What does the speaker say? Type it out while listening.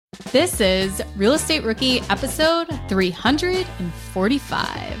This is Real Estate Rookie episode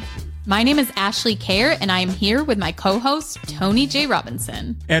 345. My name is Ashley Kerr, and I am here with my co-host, Tony J.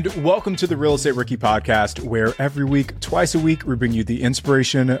 Robinson. And welcome to the Real Estate Rookie podcast, where every week, twice a week, we bring you the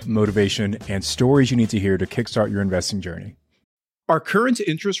inspiration, motivation, and stories you need to hear to kickstart your investing journey. Are current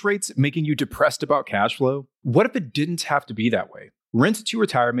interest rates making you depressed about cash flow? What if it didn't have to be that way? Rent to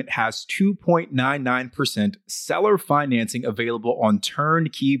Retirement has 2.99% seller financing available on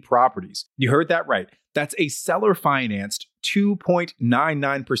turnkey properties. You heard that right. That's a seller financed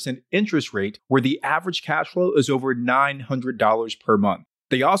 2.99% interest rate where the average cash flow is over $900 per month.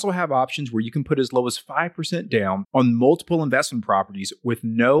 They also have options where you can put as low as 5% down on multiple investment properties with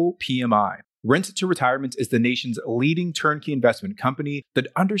no PMI. Rent to Retirement is the nation's leading turnkey investment company that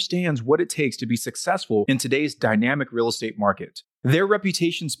understands what it takes to be successful in today's dynamic real estate market. Their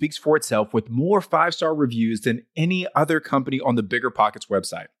reputation speaks for itself with more 5-star reviews than any other company on the BiggerPockets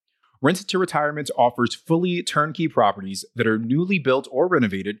website. Rent to Retirement offers fully turnkey properties that are newly built or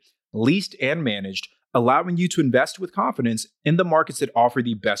renovated, leased and managed, allowing you to invest with confidence in the markets that offer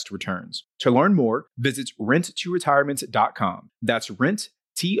the best returns. To learn more, visit renttoretirement.com. That's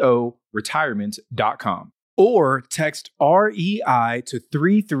renttoretirement.com. Or text REI to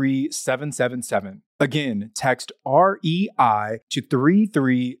 33777. Again, text REI to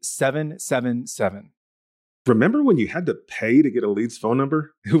 33777. Remember when you had to pay to get a lead's phone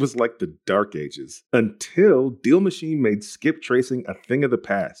number? It was like the dark ages, until Deal Machine made skip tracing a thing of the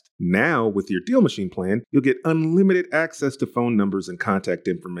past. Now, with your Deal Machine plan, you'll get unlimited access to phone numbers and contact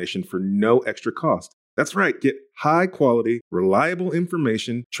information for no extra cost. That's right, get high-quality, reliable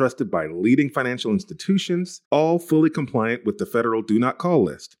information trusted by leading financial institutions, all fully compliant with the federal Do Not Call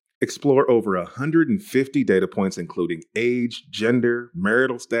list. Explore over 150 data points, including age, gender,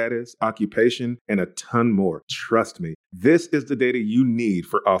 marital status, occupation, and a ton more. Trust me, this is the data you need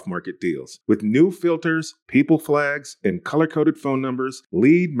for off-market deals. With new filters, people flags, and color-coded phone numbers,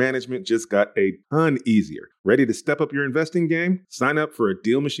 lead management just got a ton easier. Ready to step up your investing game? Sign up for a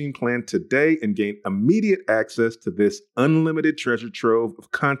Deal Machine plan today and gain immediate access to this unlimited treasure trove of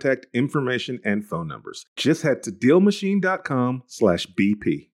contact information and phone numbers. Just head to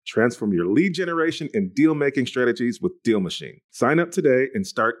DealMachine.com/BP. Transform your lead generation and deal-making strategies with Deal Machine. Sign up today and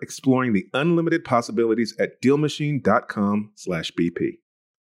start exploring the unlimited possibilities at DealMachine.com/BP.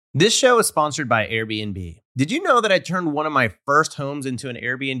 This show is sponsored by Airbnb. Did you know that I turned one of my first homes into an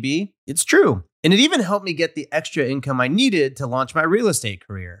Airbnb? It's true. And it even helped me get the extra income I needed to launch my real estate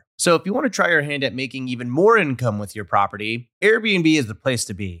career. So if you want to try your hand at making even more income with your property, Airbnb is the place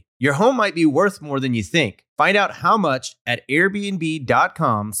to be. Your home might be worth more than you think. Find out how much at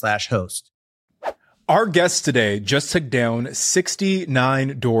airbnb.com/host. Our guest today just took down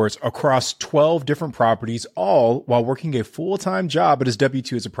 69 doors across 12 different properties, all while working a full-time job at his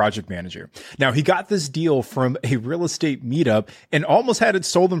W-2 as a project manager. Now, he got this deal from a real estate meetup and almost had it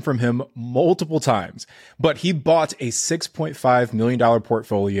stolen from him multiple times. But he bought a $6.5 million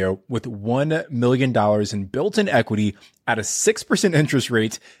portfolio with $1 million in built-in equity at a 6% interest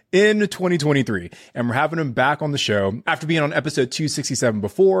rate in 2023. And we're having him back on the show after being on episode 267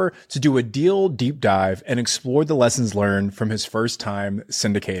 before to do a deal deep dive and explore the lessons learned from his first time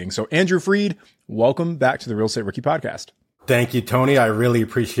syndicating. So Andrew Freed, welcome back to the Real Estate Rookie podcast. Thank you, Tony. I really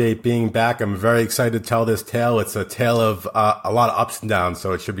appreciate being back. I'm very excited to tell this tale. It's a tale of a lot of ups and downs,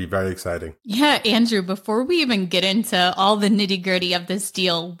 so it should be very exciting. Yeah, Andrew, before we even get into all the nitty-gritty of this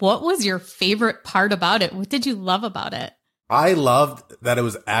deal, what was your favorite part about it? What did you love about it? I loved that it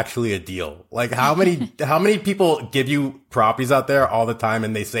was actually a deal. Like how many people give you properties out there all the time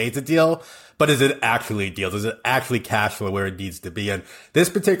and they say it's a deal, but is it actually a deal? Does it actually cash flow where it needs to be? And this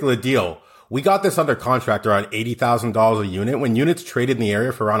particular deal, we got this under contract around $80,000 a unit when units traded in the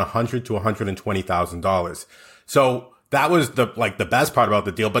area for around $100,000 to $120,000. So that was the best part about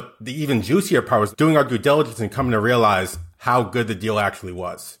the deal. But the even juicier part was doing our due diligence and coming to realize how good the deal actually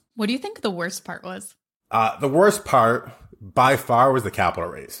was. What do you think the worst part was? The worst part by far was the capital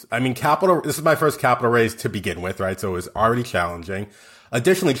raise. I mean, this is my first capital raise to begin with, right? So it was already challenging.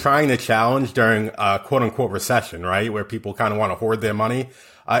 Additionally, trying to challenge during a quote unquote recession, right? Where people kind of want to hoard their money.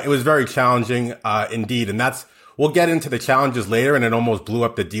 It was very challenging, indeed. And we'll get into the challenges later, and it almost blew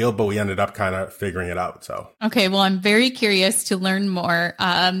up the deal, but we ended up kind of figuring it out. So, okay. Well, I'm very curious to learn more.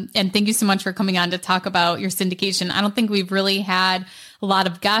 And thank you so much for coming on to talk about your syndication. I don't think we've really had a lot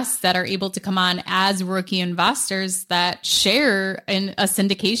of guests that are able to come on as rookie investors that share in a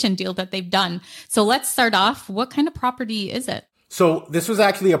syndication deal that they've done. So let's start off. What kind of property is it? So this was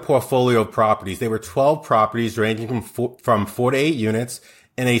actually a portfolio of properties. They were 12 properties ranging from 4 to 8 units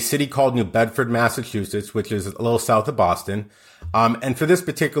in a city called New Bedford, Massachusetts, which is a little south of Boston. And for this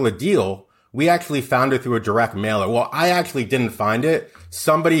particular deal, we actually found it through a direct mailer. Well, I actually didn't find it.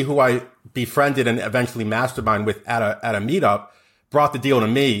 Somebody who I befriended and eventually mastermind with at a meetup brought the deal to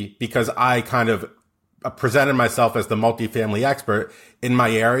me because I kind of presented myself as the multifamily expert in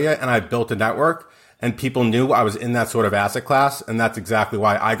my area, and I built a network, and people knew I was in that sort of asset class. And that's exactly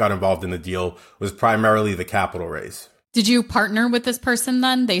why I got involved in the deal, was primarily the capital raise. Did you partner with this person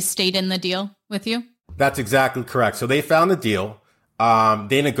then? They stayed in the deal with you? That's exactly correct. So they found the deal.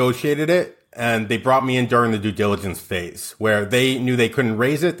 They negotiated it, and they brought me in during the due diligence phase where they knew they couldn't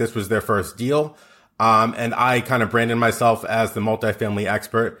raise it. This was their first deal. And I kind of branded myself as the multifamily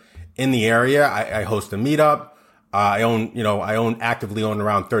expert in the area. I host a meetup. I actively own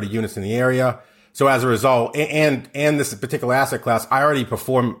around 30 units in the area. So as a result, and this particular asset class, I already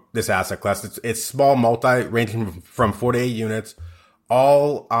perform this asset class. It's small multi ranging from 4 to 8 units,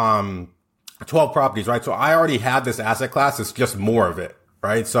 all 12 properties, right? So I already had this asset class. It's just more of it,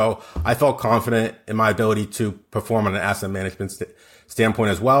 right? So I felt confident in my ability to perform on an asset management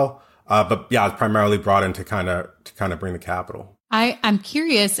standpoint as well. But yeah, I was primarily brought in to kind of bring the capital. I'm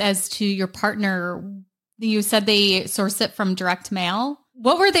curious as to your partner. You said they source it from direct mail.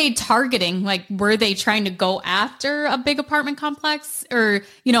 What were they targeting? Like, were they trying to go after a big apartment complex, or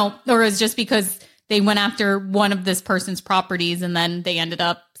is just because they went after one of this person's properties and then they ended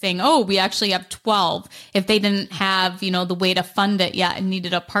up saying, oh, we actually have 12. If they didn't have, the way to fund it yet and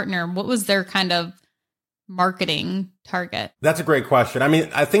needed a partner, what was their kind of marketing target? That's a great question. I mean,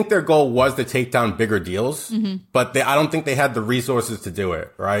 I think their goal was to take down bigger deals, but I don't think they had the resources to do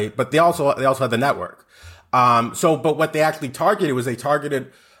it, right? But they also had the network. But what they actually targeted was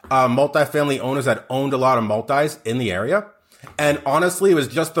multifamily owners that owned a lot of multis in the area. And honestly, it was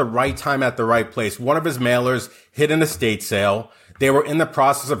just the right time at the right place. One of his mailers hit an estate sale. They were in the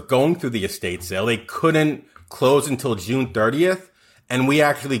process of going through the estate sale. They couldn't close until June 30th. And we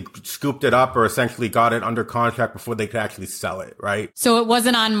actually scooped it up, or essentially got it under contract before they could actually sell it, right? So it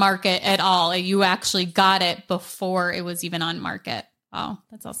wasn't on market at all. You actually got it before it was even on market. Oh,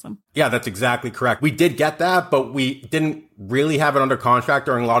 that's awesome. Yeah, that's exactly correct. We did get that, but we didn't really have it under contract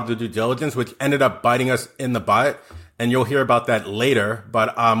during a lot of the due diligence, which ended up biting us in the butt. And you'll hear about that later.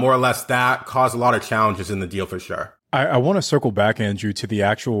 But more or less, that caused a lot of challenges in the deal for sure. I want to circle back, Andrew, to the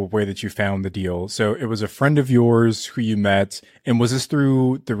actual way that you found the deal. So it was a friend of yours who you met. And was this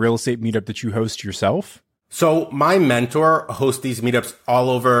through the real estate meetup that you host yourself? So my mentor hosts these meetups all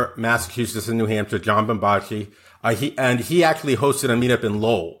over Massachusetts and New Hampshire, John Bombachi. He actually hosted a meetup in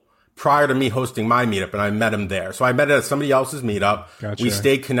Lowell prior to me hosting my meetup, and I met him there. So I met at somebody else's meetup. Gotcha. We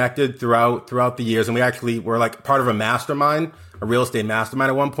stayed connected throughout the years, and we actually were like part of a mastermind, a real estate mastermind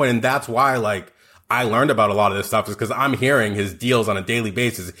at one point. And that's why I learned about a lot of this stuff, is because I'm hearing his deals on a daily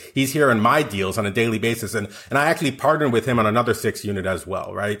basis. He's hearing my deals on a daily basis. And I actually partnered with him on another 6 unit as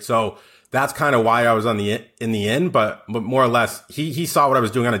well, right? So that's kind of why I was in the end, but more or less, he saw what I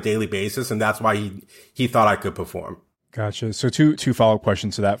was doing on a daily basis, and that's why he thought I could perform. Gotcha. So two follow-up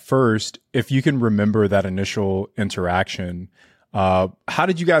questions to that. First, if you can remember that initial interaction, how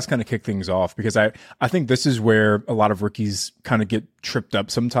did you guys kind of kick things off? Because I think this is where a lot of rookies kind of get tripped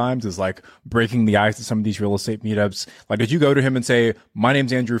up sometimes, is like breaking the ice at some of these real estate meetups. Like, did you go to him and say, my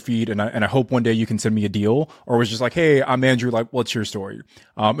name's Andrew Feed, and I hope one day you can send me a deal? Or was it just like, hey, I'm Andrew, like, what's your story?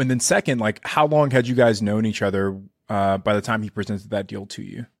 And then second, like, how long had you guys known each other by the time he presented that deal to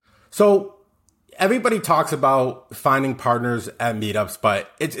you? So everybody talks about finding partners at meetups, but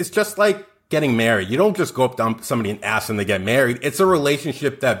it's just like getting married. You don't just go up to somebody and ask them to get married. It's a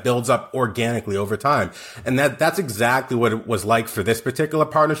relationship that builds up organically over time. And that's exactly what it was like for this particular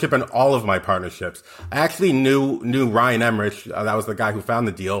partnership and all of my partnerships. I actually knew Ryan Emmerich, that was the guy who found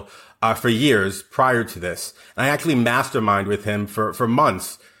the deal, for years prior to this. And I actually masterminded with him for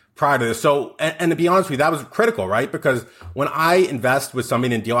months prior to this. So, and to be honest with you, that was critical, right? Because when I invest with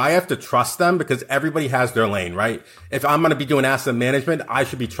somebody in a deal, I have to trust them, because everybody has their lane, right? If I'm going to be doing asset management, I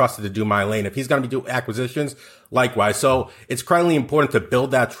should be trusted to do my lane. If he's going to be doing acquisitions, likewise. So it's critically important to build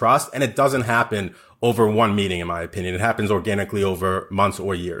that trust, and it doesn't happen over one meeting, in my opinion. It happens organically over months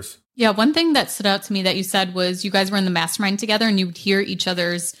or years. Yeah. One thing that stood out to me that you said was you guys were in the mastermind together and you would hear each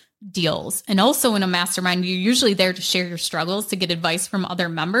other's deals. And also in a mastermind, you're usually there to share your struggles, to get advice from other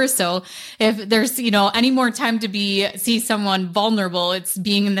members. So if there's, any more time to see someone vulnerable, it's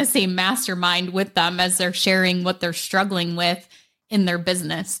being in the same mastermind with them as they're sharing what they're struggling with in their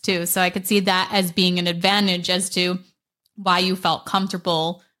business too. So I could see that as being an advantage as to why you felt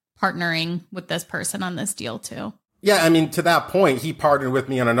comfortable partnering with this person on this deal too. Yeah, I mean, to that point, he partnered with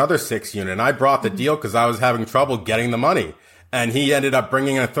me on another 6 unit, and I brought the deal because I was having trouble getting the money. and he ended up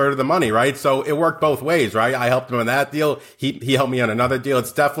bringing in a third of the money, right? So it worked both ways, right? I helped him in that deal. He helped me on another deal.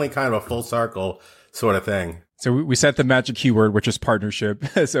 It's definitely kind of a full circle sort of thing. So we set the magic keyword, which is partnership.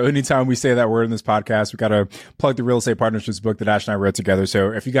 So anytime we say that word in this podcast, we got to plug the Real Estate Partnerships book that Ash and I wrote together.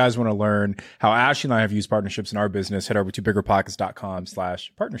 So if you guys want to learn how Ash and I have used partnerships in our business, head over to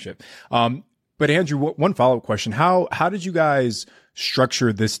biggerpockets.com/partnership. But Andrew, one follow-up question. How did you guys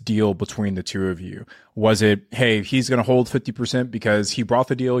structure this deal between the two of you? Was it, hey, he's going to hold 50% because he brought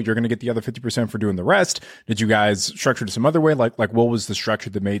the deal, you're going to get the other 50% for doing the rest? Did you guys structure it some other way? Like what was the structure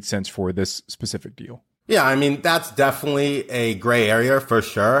that made sense for this specific deal? Yeah, I mean, that's definitely a gray area for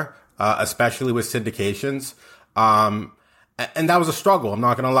sure, especially with syndications. And that was a struggle. I'm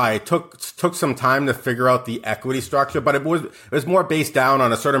not going to lie. It took some time to figure out the equity structure, but it was more based down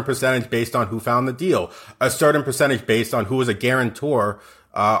on a certain percentage based on who found the deal, a certain percentage based on who was a guarantor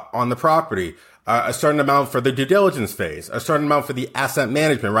on the property, a certain amount for the due diligence phase, a certain amount for the asset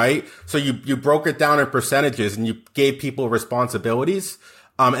management, right? So you broke it down in percentages and you gave people responsibilities.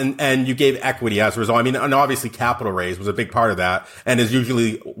 And you gave equity as a result. I mean, and obviously capital raise was a big part of that and is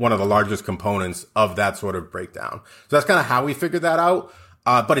usually one of the largest components of that sort of breakdown. So that's kind of how we figured that out.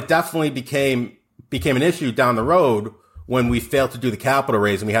 But it definitely became an issue down the road when we failed to do the capital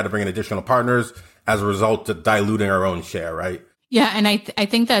raise and we had to bring in additional partners as a result of diluting our own share, right? Yeah. And I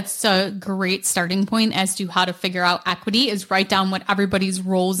think that's a great starting point as to how to figure out equity is write down what everybody's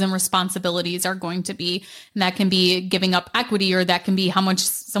roles and responsibilities are going to be. And that can be giving up equity, or that can be how much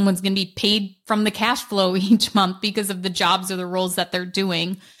someone's going to be paid from the cash flow each month because of the jobs or the roles that they're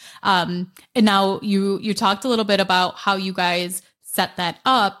doing. And now you talked a little bit about how you guys set that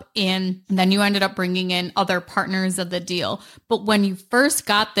up, and then you ended up bringing in other partners of the deal. But when you first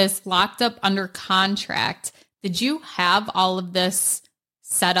got this locked up under contract, did you have all of this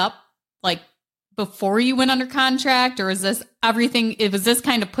set up like before you went under contract, or is this everything? Was this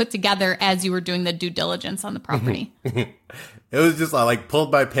kind of put together as you were doing the due diligence on the property? It was just like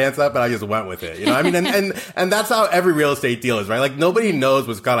pulled my pants up and I just went with it. You know, I mean, and that's how every real estate deal is, right? Like nobody knows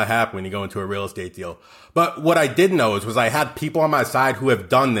what's going to happen when you go into a real estate deal. But what I did know was I had people on my side who have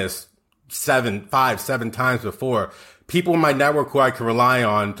done this 7 times before, people in my network who I can rely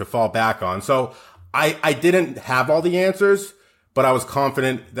on to fall back on. So I didn't have all the answers, but I was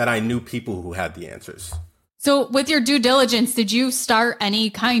confident that I knew people who had the answers. So with your due diligence, did you start any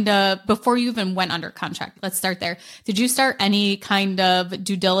kind of, before you even went under contract, let's start there. Did you start any kind of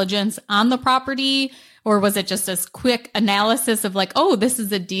due diligence on the property, or was it just this quick analysis of like, oh, this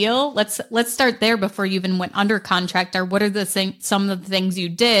is a deal? Let's start there before you even went under contract, or what are some of the things you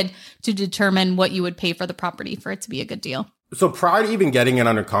did to determine what you would pay for the property for it to be a good deal? So prior to even getting it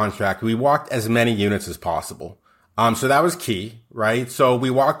under contract, we walked as many units as possible. So that was key, right? So we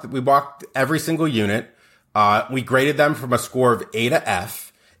walked every single unit. We graded them from a score of A to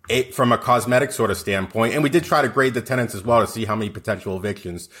F, from a cosmetic sort of standpoint. And we did try to grade the tenants as well to see how many potential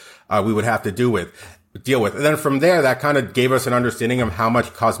evictions, we would have to deal with. And then from there, that kind of gave us an understanding of how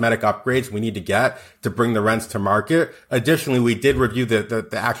much cosmetic upgrades we need to get to bring the rents to market. Additionally, we did review the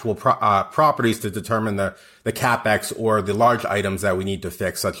actual properties to determine the CapEx or the large items that we need to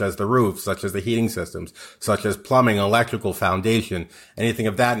fix, such as the roof, such as the heating systems, such as plumbing, electrical, foundation, anything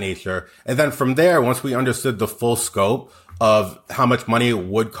of that nature. And then from there, once we understood the full scope of how much money it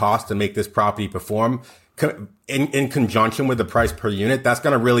would cost to make this property perform, in conjunction with the price per unit, that's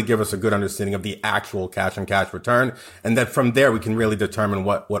going to really give us a good understanding of the actual cash on cash return. And then from there, we can really determine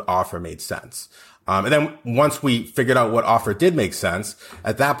what offer made sense. And then once we figured out what offer did make sense,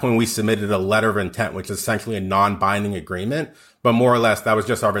 at that point, we submitted a letter of intent, which is essentially a non-binding agreement. But more or less, that was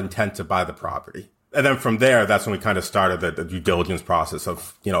just our intent to buy the property. And then from there, that's when we kind of started the due diligence process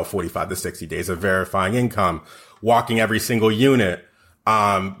of, 45 to 60 days of verifying income, walking every single unit,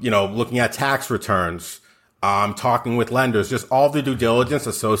 looking at tax returns, talking with lenders, just all the due diligence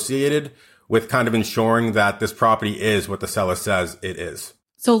associated with kind of ensuring that this property is what the seller says it is.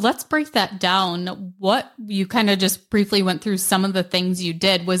 So let's break that down. What you kind of just briefly went through some of the things you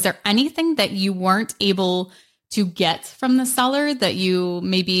did. Was there anything that you weren't able to get from the seller that you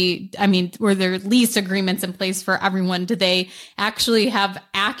were there lease agreements in place for everyone? Do they actually have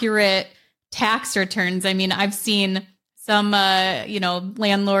accurate tax returns? I mean, I've seen some,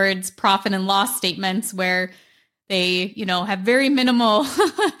 landlords' profit and loss statements where they, have very minimal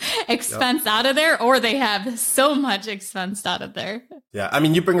expense out of there, or they have so much expense out of there. Yeah. I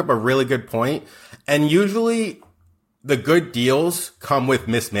mean, you bring up a really good point. And usually the good deals come with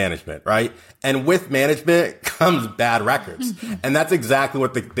mismanagement, right? And with management comes bad records. And that's exactly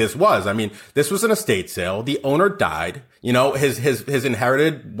what this was. I mean, this was an estate sale. The owner died. You know, his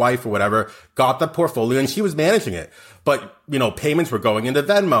inherited wife or whatever got the portfolio and she was managing it. But, you know, payments were going into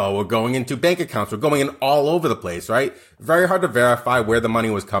Venmo or going into bank accounts, were going in all over the place, right? Very hard to verify where the money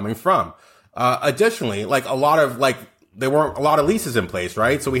was coming from. Additionally, there weren't a lot of leases in place,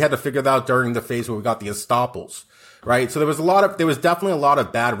 right? So we had to figure that out during the phase where we got the estoppels, right? So there was definitely a lot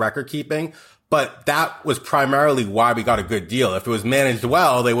of bad record keeping, but that was primarily why we got a good deal. If it was managed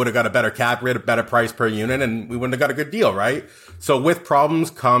well, they would have got a better cap rate, a better price per unit, and we wouldn't have got a good deal, right? So with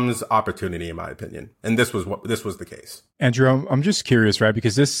problems comes opportunity, in my opinion. And this was the case. Andrew, I'm just curious, right?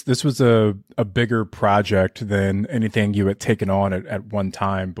 Because this was a bigger project than anything you had taken on at one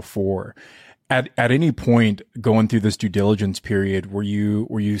time before. At any point going through this due diligence period, were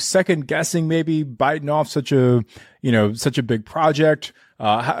you second guessing maybe biting off such a big project?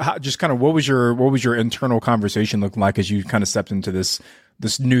 Just kind of what was your internal conversation looking like as you kind of stepped into this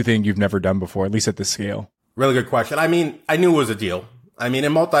new thing you've never done before, at least at this scale? Really good question. I mean, I knew it was a deal. I mean,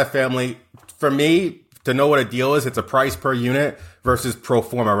 in multifamily, for me, to know what a deal is, it's a price per unit versus pro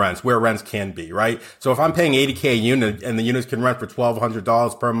forma rents, where rents can be, right? So if I'm paying $80K a unit and the units can rent for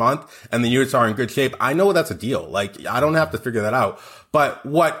 $1,200 per month and the units are in good shape, I know that's a deal. Like, I don't have to figure that out. But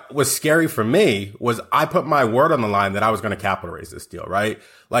what was scary for me was I put my word on the line that I was going to capital raise this deal, right?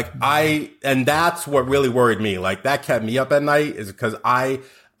 And that's what really worried me. Like, that kept me up at night, is because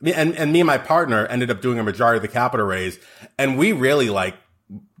me and my partner ended up doing a majority of the capital raise. And we really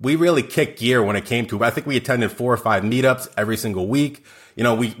kicked gear when it came to, I think we attended 4 or 5 meetups every single week. You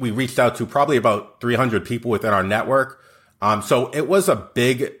know, we reached out to probably about 300 people within our network. So it was a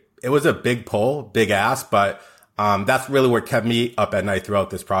big pull, big ask, but that's really what kept me up at night throughout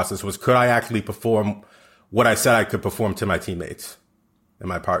this process, was could I actually perform what I said I could perform to my teammates and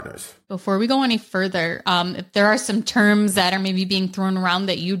my partners. Before we go any further, if there are some terms that are maybe being thrown around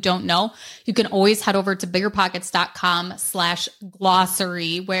that you don't know, you can always head over to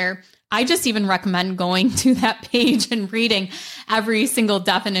biggerpockets.com/glossary, where I just even recommend going to that page and reading every single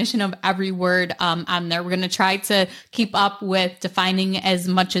definition of every word on there. We're going to try to keep up with defining as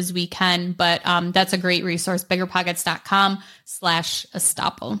much as we can, but that's a great resource,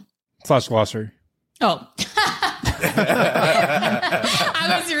 biggerpockets.com/estoppel. /glossary. Oh,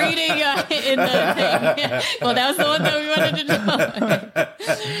 I was reading in the thing. Well, that was the one that we wanted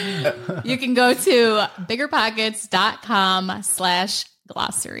to know. You can go to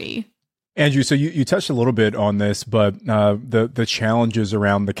biggerpockets.com/glossary. Andrew, so you touched a little bit on this, but the challenges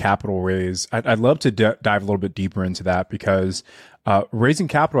around the capital raise, I'd love to dive a little bit deeper into that, because raising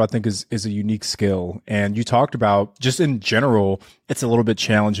capital, I think, is a unique skill. And you talked about, just in general, it's a little bit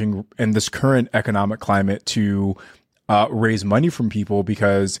challenging in this current economic climate to raise money from people,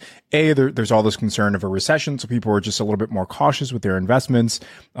 because there's all this concern of a recession. So people are just a little bit more cautious with their investments.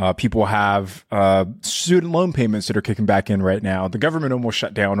 People have student loan payments that are kicking back in right now. The government almost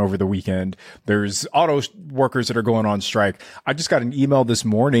shut down over the weekend. There's auto workers that are going on strike. I just got an email this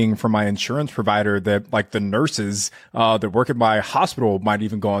morning from my insurance provider that, like, the nurses that work at my hospital might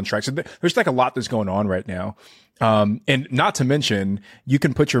even go on strike. So there's like a lot that's going on right now. And not to mention, you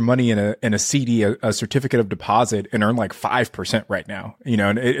can put your money in a CD, a certificate of deposit, and earn like 5% right now, you know,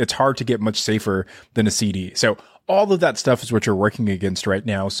 and it's hard to get much safer than a CD. So all of that stuff is what you're working against right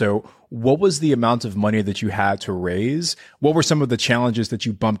now. So what was the amount of money that you had to raise? What were some of the challenges that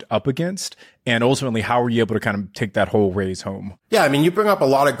you bumped up against? And ultimately, how were you able to kind of take that whole raise home? Yeah, I mean, you bring up a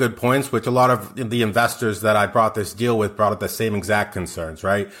lot of good points, which a lot of the investors that I brought this deal with brought up the same exact concerns,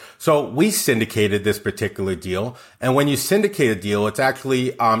 right? So we syndicated this particular deal. And when you syndicate a deal, it's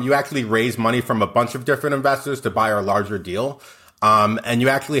actually, you actually raise money from a bunch of different investors to buy a larger deal. And you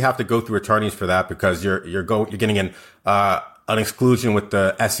actually have to go through attorneys for that, because you're getting an exclusion with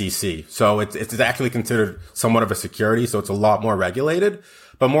the SEC. So it's actually considered somewhat of a security. So it's a lot more regulated,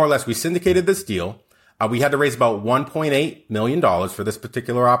 but more or less we syndicated this deal. We had to raise about $1.8 million for this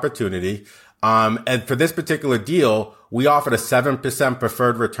particular opportunity. And for this particular deal, we offered a 7%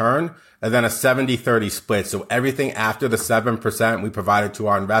 preferred return and then a 70-30 split. So everything after the 7% we provided to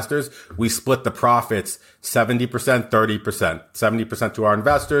our investors, we split the profits 70%, 30%, 70% to our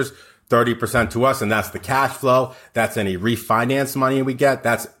investors, 30% to us. And that's the cash flow. That's any refinance money we get.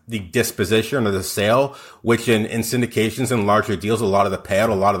 That's the disposition or the sale, which in syndications and larger deals, a lot of the payout,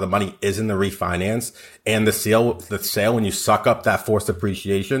 a lot of the money is in the refinance and the sale, when you suck up that forced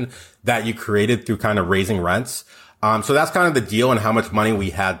appreciation that you created through kind of raising rents. So that's kind of the deal and how much money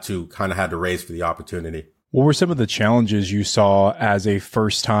we had to raise for the opportunity. What were some of the challenges you saw as a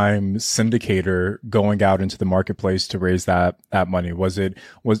first-time syndicator going out into the marketplace to raise that money? You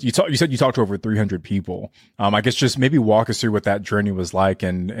said you talked to over 300 people. I guess just maybe walk us through what that journey was like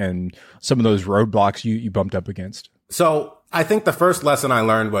and some of those roadblocks you bumped up against. So I think the first lesson I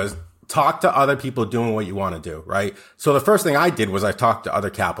learned was talk to other people doing what you want to do, right? So the first thing I did was I talked to other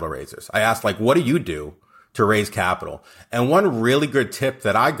capital raisers. I asked, like, what do you do to raise capital? And one really good tip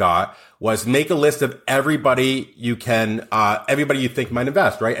that I got was make a list of everybody you think might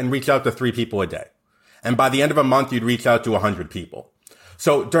invest, right? And reach out to 3 people a day. And by the end of a month, you'd reach out to 100 people.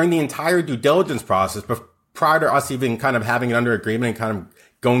 So during the entire due diligence process, prior to us even kind of having it under agreement and kind of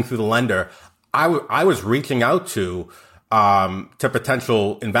going through the lender, I was reaching out to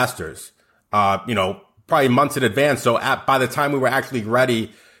potential investors, probably months in advance. So by the time we were actually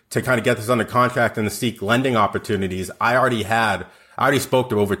ready to kind of get this under contract and to seek lending opportunities, I already spoke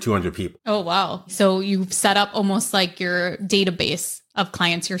to over 200 people. Oh, wow. So you've set up almost like your database of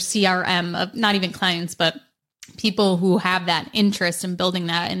clients, your CRM of not even clients, but people who have that interest in building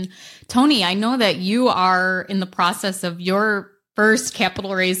that. And Tony, I know that you are in the process of your first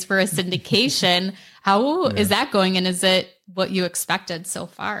capital raise for a syndication. How is that going? And is it what you expected so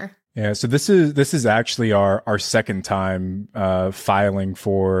far? Yeah, so this is actually our second time filing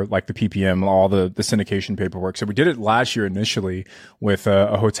for like the PPM, all the syndication paperwork. So we did it last year initially with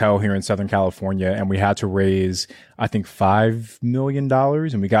a hotel here in Southern California, and we had to raise, I think, $5 million,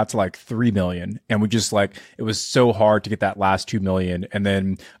 and we got to like $3 million, and we just like, it was so hard to get that last $2 million, and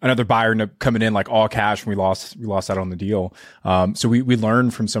then another buyer ended up coming in like all cash, and we lost out on the deal. So we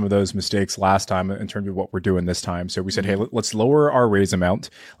learned from some of those mistakes last time in terms of what we're doing this time. So we said, hey, let's lower our raise amount.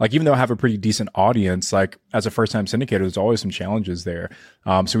 Like, even though I have a pretty decent audience, like as a first time syndicator, there's always some challenges there.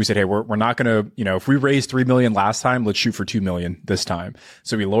 So we said, hey, we're not going to, if we raised 3 million last time, let's shoot for 2 million this time.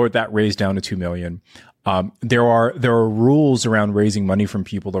 So we lowered that raise down to 2 million. There are rules around raising money from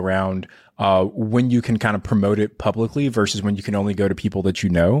people around, when you can kind of promote it publicly versus when you can only go to people that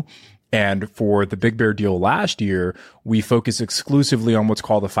you know. And for the Big Bear deal last year, we focused exclusively on what's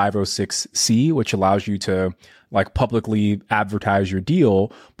called the 506C, which allows you to like publicly advertise your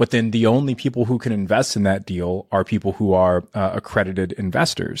deal. But then the only people who can invest in that deal are people who are accredited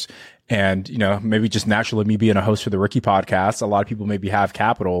investors. And, maybe just naturally me being a host for the Rookie Podcast, a lot of people maybe have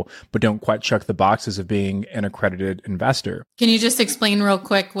capital, but don't quite check the boxes of being an accredited investor. Can you just explain real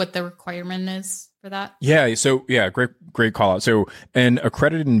quick what the requirement is for that? Yeah. So great call out. So an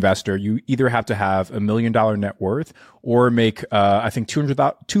accredited investor, you either have to have $1 million net worth or make, I think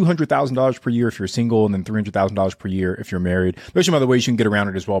 $200,000 per year if you're single, and then $300,000 per year if you're married. There's some other ways you can get around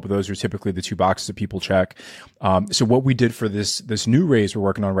it as well, but those are typically the 2 boxes that people check. So what we did for this new raise we're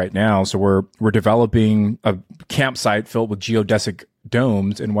working on right now, so we're developing a campsite filled with geodesic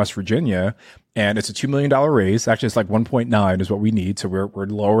domes in West Virginia, and it's a $2 million raise. Actually, it's like 1.9 is what we need. So we're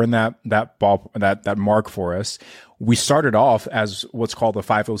lowering that mark for us. We started off as what's called the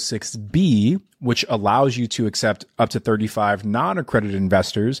 506B, which allows you to accept up to 35 non-accredited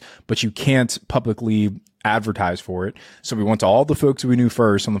investors, but you can't publicly advertise for it. So we went to all the folks we knew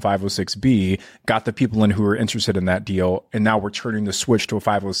first on the 506B, got the people in who were interested in that deal, and now we're turning the switch to a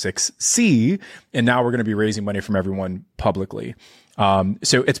 506C, and now we're going to be raising money from everyone publicly.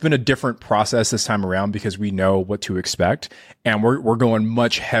 So it's been a different process this time around because we know what to expect, and we're going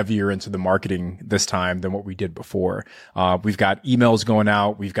much heavier into the marketing this time than what we did before. We've got emails going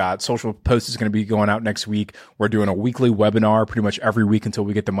out. We've got social posts is going to be going out next week. We're doing a weekly webinar pretty much every week until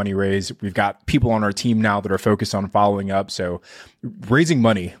we get the money raised. We've got people on our team now that are focused on following up. So raising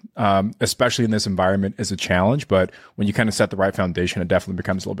money, especially in this environment, is a challenge, but when you kind of set the right foundation, it definitely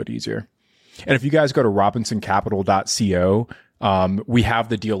becomes a little bit easier. And if you guys go to robinsoncapital.co, we have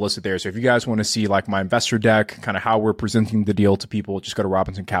the deal listed there. So if you guys want to see like my investor deck, kind of how we're presenting the deal to people, just go to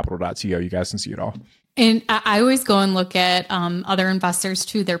robinsoncapital.co. You guys can see it all. And I always go and look at other investors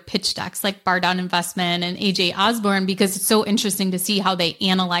too, their pitch decks like Bar Down Investment and AJ Osborne, because it's so interesting to see how they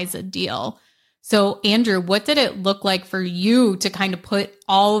analyze a deal. So Andrew, what did it look like for you to kind of put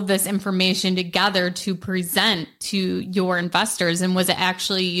all of this information together to present to your investors? And was it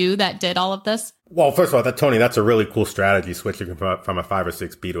actually you that did all of this? Well, first of all, Tony, that's a really cool strategy, switching from a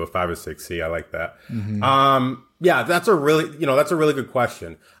 506B to a 506C. I like that. Mm-hmm. Yeah, that's a really good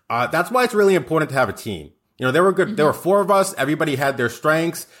question. That's why it's really important to have a team. There were 4 of us. Everybody had their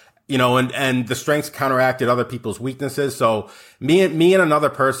strengths, and the strengths counteracted other people's weaknesses. So me and another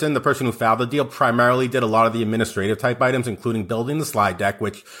person, the person who filed the deal, primarily did a lot of the administrative type items, including building the slide deck,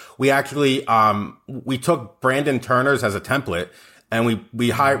 which we actually, we took Brandon Turner's as a template. And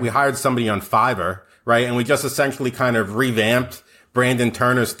we hired somebody on Fiverr, right? And we just essentially kind of revamped Brandon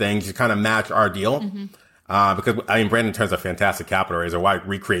Turner's thing to kind of match our deal. Mm-hmm. Because I mean, Brandon Turner's a fantastic capital raiser. Why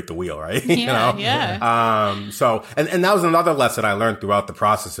recreate the wheel, right? Yeah, So, and that was another lesson I learned throughout the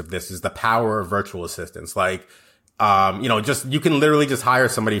process of this is the power of virtual assistants. Like, you can literally just hire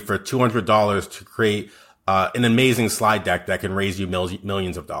somebody for $200 to create, an amazing slide deck that can raise you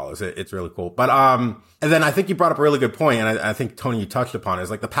millions of dollars. It's really cool. But, and then I think you brought up a really good point, and I think, Tony, you touched upon it, is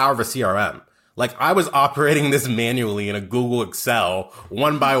like the power of a CRM. Like, I was operating this manually in a Google Excel,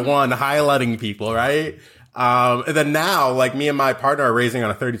 one by one, highlighting people, right? And then now, like, me and my partner are raising on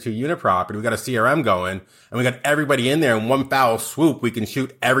a 32 unit property. We got a CRM going and we got everybody in there in one foul swoop. We can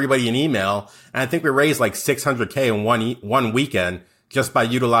shoot everybody an email. And I think we raised like $600K in one weekend just by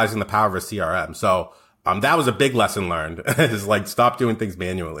utilizing the power of a CRM. So, that was a big lesson learned is like, stop doing things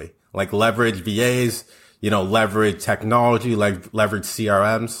manually, like leverage VAs, leverage technology, like leverage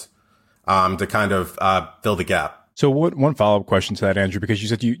CRMs, to kind of, fill the gap. So one follow-up question to that, Andrew, because you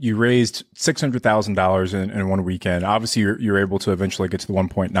said you raised $600,000 in one weekend. Obviously, you're able to eventually get to the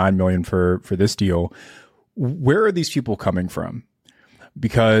 1.9 million for this deal. Where are these people coming from?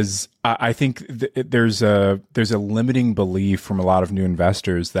 Because I think there's a limiting belief from a lot of new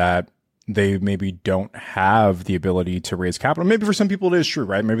investors that they maybe don't have the ability to raise capital. Maybe for some people it is true,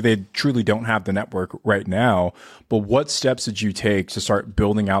 right? Maybe they truly don't have the network right now. But what steps did you take to start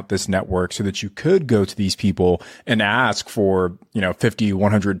building out this network so that you could go to these people and ask for, $50,000,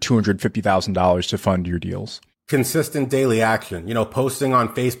 $100,000, $250,000 to fund your deals? Consistent daily action, posting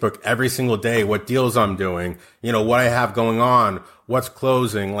on Facebook every single day, what deals I'm doing, what I have going on, what's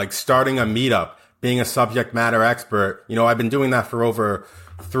closing, like starting a meetup, being a subject matter expert. I've been doing that for over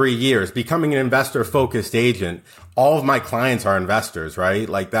 3 years, becoming an investor focused agent. All of my clients are investors, right?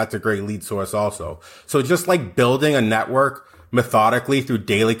 Like that's a great lead source also. So just like building a network methodically through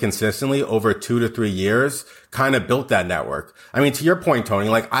daily consistently over 2 to 3 years kind of built that network. I mean, to your point, Tony,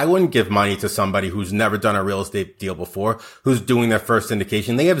 like I wouldn't give money to somebody who's never done a real estate deal before, who's doing their first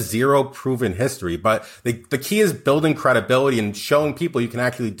syndication. They have zero proven history, but the key is building credibility and showing people you can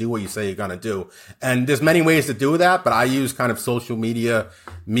actually do what you say you're going to do. And there's many ways to do that, but I use kind of social media,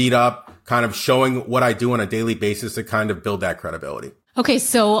 meetup, kind of showing what I do on a daily basis to kind of build that credibility. Okay,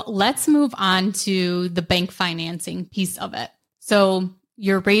 so let's move on to the bank financing piece of it. So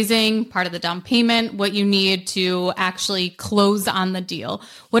you're raising part of the down payment, what you need to actually close on the deal.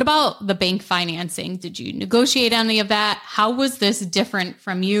 What about the bank financing? Did you negotiate any of that? How was this different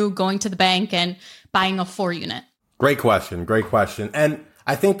from you going to the bank and buying a 4-unit? Great question. And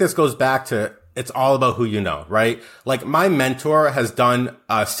I think this goes back to it's all about who you know, right? Like my mentor has done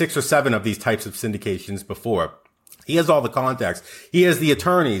 6 or 7 of these types of syndications before. He has all the contacts. He has the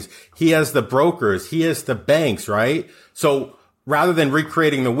attorneys. He has the brokers. He has the banks, right? So rather than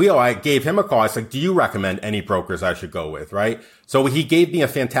recreating the wheel, I gave him a call. I said, do you recommend any brokers I should go with, right? So he gave me a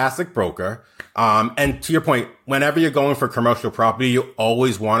fantastic broker. And to your point, whenever you're going for commercial property, you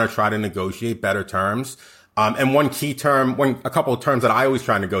always want to try to negotiate better terms. And a couple of terms that I always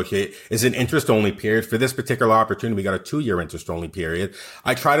try to negotiate is an interest-only period. For this particular opportunity, we got a 2-year interest-only period.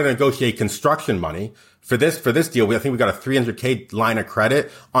 I try to negotiate construction money. For this deal, I think we got a $300K line of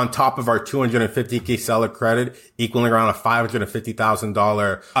credit on top of our $250K seller credit, equaling around a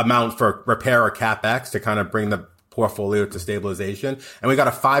 $550,000 amount for repair or CapEx to kind of bring the portfolio to stabilization. And we got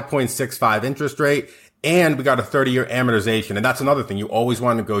a 5.65 interest rate. And we got a 30-year amortization. And that's another thing. You always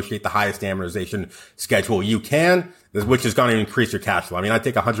want to negotiate the highest amortization schedule you can, which is going to increase your cash flow. I mean, I'd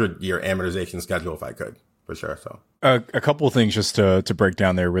take a 100-year amortization schedule if I could, for sure. So a couple of things just to break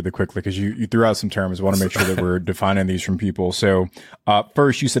down there really quickly, because you threw out some terms. I want to make sure that we're defining these from people. So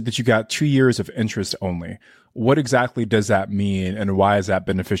first, you said that you got 2 years of interest only. What exactly does that mean, and why is that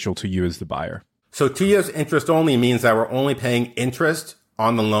beneficial to you as the buyer? So 2 years interest only means that we're only paying interest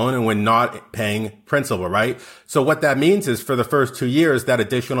on the loan and we're not paying principal, right? So what that means is for the first 2 years, that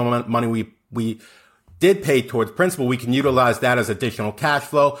additional money we did pay towards principal, we can utilize that as additional cash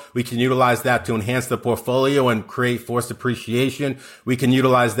flow. We can utilize that to enhance the portfolio and create forced appreciation. We can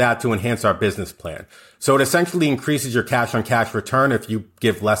utilize that to enhance our business plan. So it essentially increases your cash on cash return if you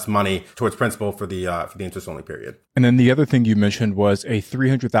give less money towards principal for the interest only period. And then the other thing you mentioned was a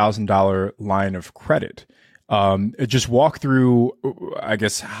 $300,000 line of credit. Just walk through, I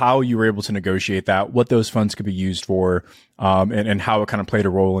guess, how you were able to negotiate that, what those funds could be used for, and how it kind of played a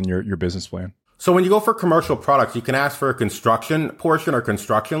role in your business plan. So when you go for commercial products, you can ask for a construction portion or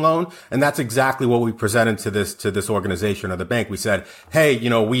construction loan. And that's exactly what we presented to this organization or the bank. We said, hey,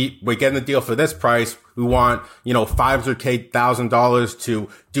 we're getting the deal for this price. We want, $500,000 to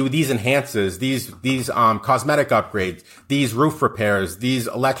do these enhances, these cosmetic upgrades, these roof repairs, these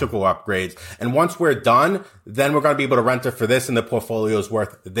electrical upgrades. And once we're done, then we're going to be able to rent it for this and the portfolio is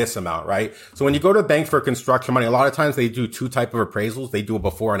worth this amount, right? So when you go to the bank for construction money, a lot of times they do two type of appraisals. They do a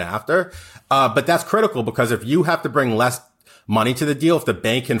before and after. But that's critical because if you have to bring less money to the deal, if the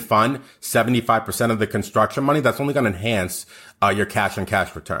bank can fund 75% of the construction money, that's only going to enhance your cash on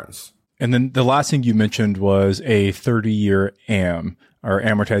cash returns. And then the last thing you mentioned was a 30-year AM or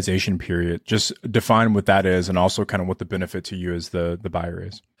amortization period. Just define what that is and also kind of what the benefit to you as the buyer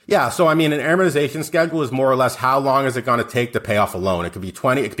is. Yeah. So, an amortization schedule is more or less how long is it going to take to pay off a loan? It could be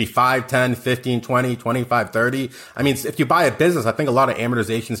 20, it could be 5, 10, 15, 20, 25, 30. If you buy a business, I think a lot of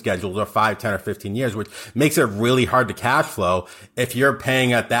amortization schedules are 5, 10, or 15 years, which makes it really hard to cash flow if you're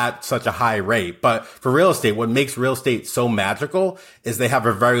paying at that such a high rate. But for real estate, what makes real estate so magical is they have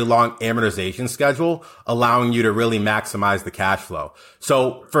a very long amortization schedule, allowing you to really maximize the cash flow.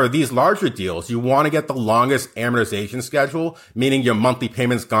 So for these larger deals, you want to get the longest amortization schedule, meaning your monthly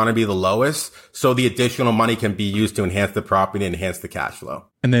payments going to be the lowest, so the additional money can be used to enhance the property and enhance the cash flow.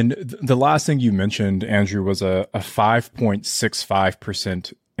 And then the last thing you mentioned, Andrew, was a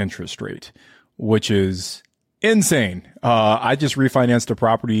 5.65% interest rate, which is insane. I just refinanced a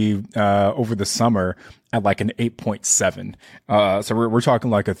property over the summer at like an 8.7. So we're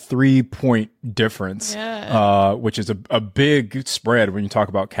talking like a 3-point difference, which is a big spread when you talk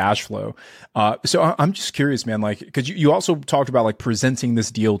about cash flow. So I'm just curious, man, like, because you also talked about like presenting this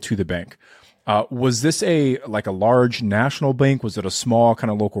deal to the bank. Was this a large national bank? Was it a small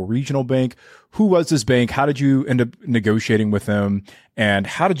kind of local regional bank? Who was this bank? How did you end up negotiating with them? And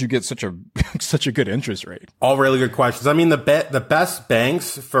how did you get such a good interest rate? All really good questions. The best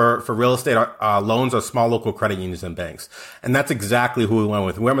banks for real estate loans are small local credit unions and banks. And that's exactly who we went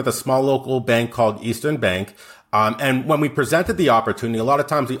with. We went with a small local bank called Eastern Bank. And when we presented the opportunity, a lot of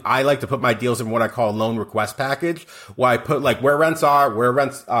times I like to put my deals in what I call a loan request package, where I put like where rents are, where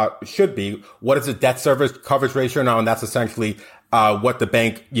rents should be, what is the debt service coverage ratio now, and that's essentially what the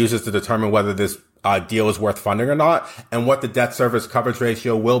bank uses to determine whether this deal is worth funding or not, and what the debt service coverage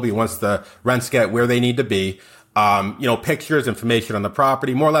ratio will be once the rents get where they need to be. Pictures, information on the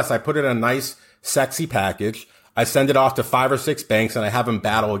property. More or less, I put it in a nice, sexy package. I send it off to 5 or 6 banks, and I have them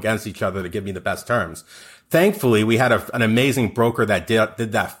battle against each other to give me the best terms. Thankfully, we had an amazing broker that did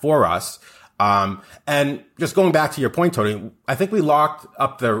that for us. And just going back to your point, Tony, I think we locked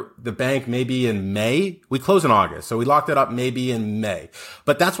up the bank maybe in May. We closed in August, so we locked it up maybe in May.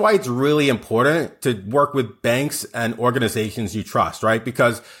 But that's why it's really important to work with banks and organizations you trust, right?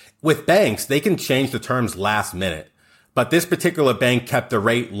 Because with banks, they can change the terms last minute. But this particular bank kept the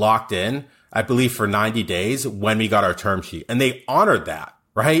rate locked in, I believe, for 90 days when we got our term sheet. And they honored that.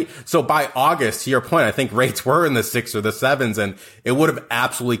 Right? So by August, to your point, I think rates were in the 6s or the 7s, and it would have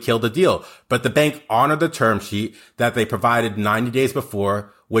absolutely killed the deal. But the bank honored the term sheet that they provided 90 days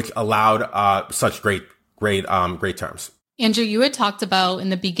before, which allowed such great terms. Andrew, you had talked about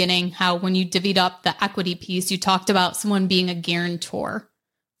in the beginning how when you divvied up the equity piece, you talked about someone being a guarantor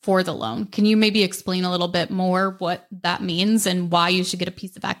for the loan. Can you maybe explain a little bit more what that means and why you should get a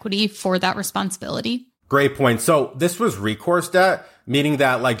piece of equity for that responsibility? Great point. So this was recourse debt, meaning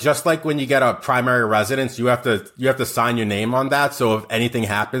that just like when you get a primary residence, you have to sign your name on that. So if anything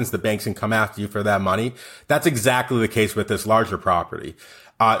happens, the banks can come after you for that money. That's exactly the case with this larger property.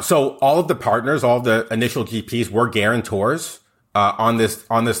 So all of the partners, all of the initial GPs were guarantors, on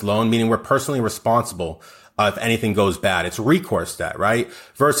this loan, meaning we're personally responsible if anything goes bad. It's recourse debt, right?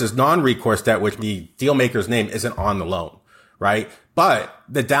 Versus non-recourse debt, which the deal maker's name isn't on the loan. Right? But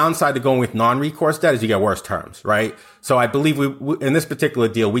the downside to going with non-recourse debt is you get worse terms, right? So I believe we in this particular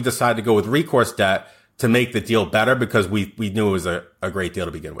deal, we decided to go with recourse debt to make the deal better because we knew it was a great deal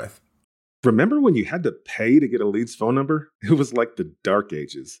to begin with. Remember when you had to pay to get a lead's phone number? It was like the dark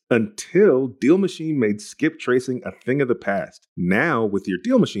ages until Deal Machine made skip tracing a thing of the past. Now, with your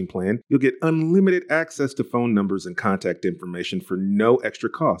Deal Machine plan, you'll get unlimited access to phone numbers and contact information for no extra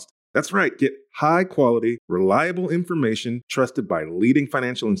cost. That's right. Get high quality, reliable information trusted by leading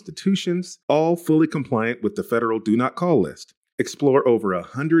financial institutions, all fully compliant with the federal Do Not Call list. Explore over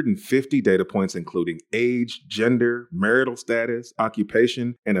 150 data points, including age, gender, marital status,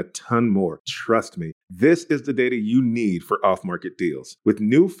 occupation, and a ton more. Trust me, this is the data you need for off-market deals. With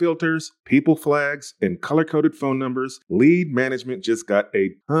new filters, people flags, and color-coded phone numbers, lead management just got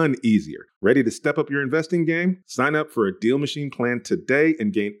a ton easier. Ready to step up your investing game? Sign up for a Deal Machine plan today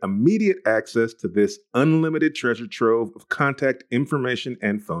and gain immediate access to this unlimited treasure trove of contact information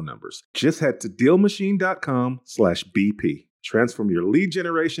and phone numbers. Just head to DealMachine.com/BP. Transform your lead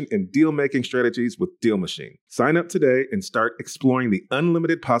generation and deal-making strategies with Deal Machine. Sign up today and start exploring the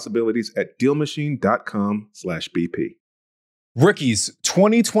unlimited possibilities at DealMachine.com/BP. Rookies,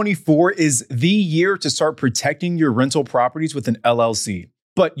 2024 is the year to start protecting your rental properties with an LLC.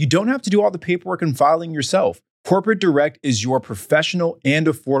 But you don't have to do all the paperwork and filing yourself. Corporate Direct is your professional and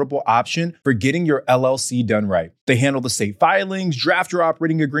affordable option for getting your LLC done right. They handle the state filings, draft your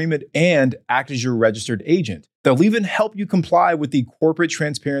operating agreement, and act as your registered agent. They'll even help you comply with the Corporate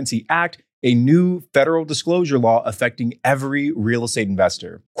Transparency Act, a new federal disclosure law affecting every real estate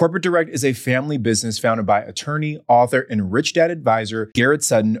investor. Corporate Direct is a family business founded by attorney, author, and rich dad advisor Garrett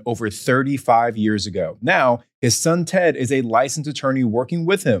Sutton over 35 years ago. Now, his son Ted is a licensed attorney working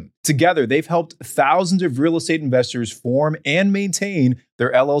with him. Together, they've helped thousands of real estate investors form and maintain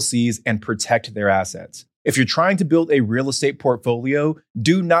their LLCs and protect their assets. If you're trying to build a real estate portfolio,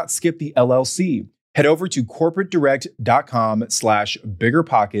 do not skip the LLC. Head over to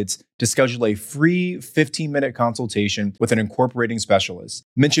corporatedirect.com/biggerpockets to schedule a free 15-minute consultation with an incorporating specialist.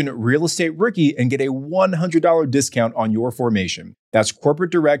 Mention Real Estate Rookie and get a $100 discount on your formation. That's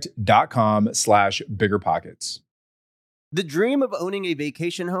corporatedirect.com/biggerpockets. The dream of owning a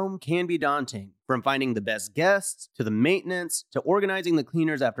vacation home can be daunting. From finding the best guests, to the maintenance, to organizing the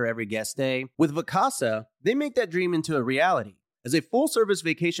cleaners after every guest day, with Vacasa, they make that dream into a reality. As a full-service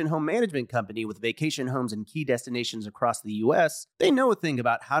vacation home management company with vacation homes in key destinations across the U.S., they know a thing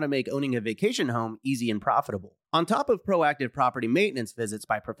about how to make owning a vacation home easy and profitable. On top of proactive property maintenance visits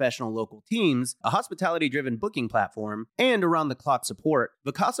by professional local teams, a hospitality-driven booking platform, and around-the-clock support,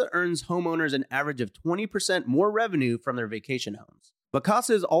 Vacasa earns homeowners an average of 20% more revenue from their vacation homes. Vacasa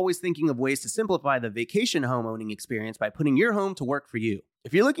is always thinking of ways to simplify the vacation home owning experience by putting your home to work for you.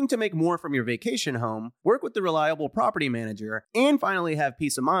 If you're looking to make more from your vacation home, work with the reliable property manager, and finally have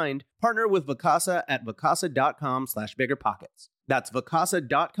peace of mind, partner with Vacasa at vacasa.com/biggerpockets. That's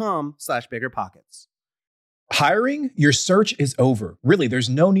vacasa.com/biggerpockets. Hiring? Your search is over. Really, there's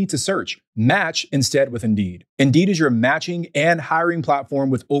no need to search. Match instead with Indeed. Indeed is your matching and hiring platform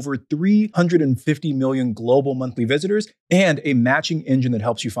with over 350 million global monthly visitors and a matching engine that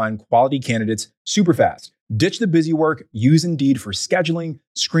helps you find quality candidates super fast. Ditch the busy work. Use Indeed for scheduling,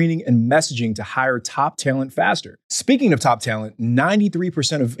 screening, and messaging to hire top talent faster. Speaking of top talent,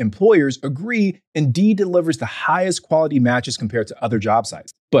 93% of employers agree Indeed delivers the highest quality matches compared to other job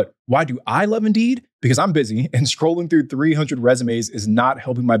sites. But why do I love Indeed? Because I'm busy and scrolling through 300 resumes is not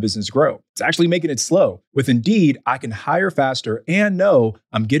helping my business grow. It's actually making it slow. With Indeed, I can hire faster and know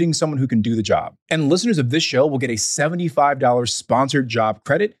I'm getting someone who can do the job. And listeners of this show will get a $75 sponsored job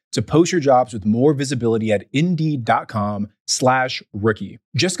credit to post your jobs with more visibility at Indeed.com/rookie.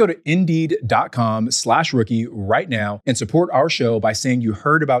 Just go to Indeed.com/rookie right now and support our show by saying you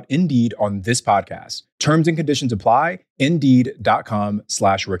heard about Indeed on this podcast. Terms and conditions apply.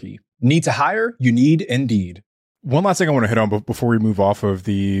 Indeed.com/rookie. Need to hire? You need Indeed. One last thing I want to hit on before we move off of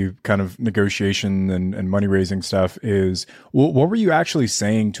the kind of negotiation and money raising stuff is what were you actually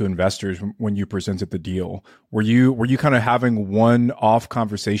saying to investors when you presented the deal? Were you kind of having one-off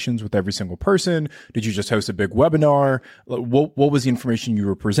conversations with every single person? Did you just host a big webinar? What was the information you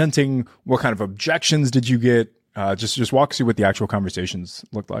were presenting? What kind of objections did you get? Just walk us through what the actual conversations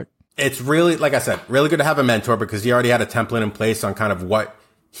looked like. It's really, like I said, really good to have a mentor because he already had a template in place on kind of what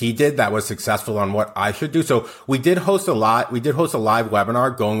he did that was successful on what I should do. So we did host a live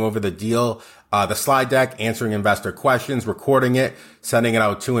webinar going over the deal, the slide deck, answering investor questions, recording it, sending it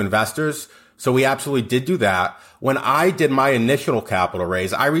out to investors. So we absolutely did do that. When I did my initial capital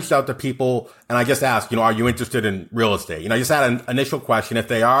raise, I reached out to people and I just asked, are you interested in real estate? I just had an initial question. If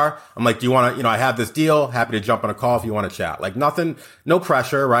they are, I'm like, do you want to, I have this deal, happy to jump on a call if you want to chat. Like nothing, no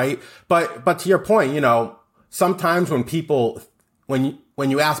pressure, right? But to your point, sometimes when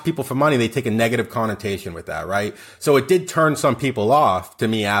you ask people for money, they take a negative connotation with that, right? So it did turn some people off to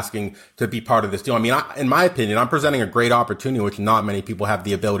me asking to be part of this deal. In my opinion, I'm presenting a great opportunity, which not many people have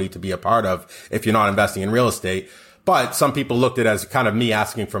the ability to be a part of if you're not investing in real estate. But some people looked at it as kind of me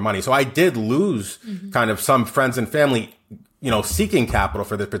asking for money. So I did lose kind of some friends and family, seeking capital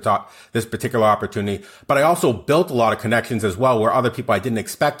for this particular opportunity. But I also built a lot of connections as well, where other people I didn't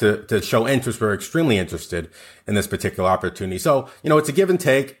expect to show interest were extremely interested in this particular opportunity. So, it's a give and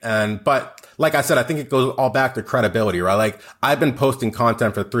take. But like I said, I think it goes all back to credibility, right? Like I've been posting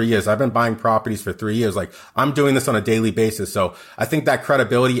content for 3 years. I've been buying properties for 3 years. Like I'm doing this on a daily basis. So I think that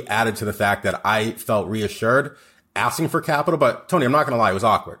credibility added to the fact that I felt reassured asking for capital. But Tony, I'm not going to lie, it was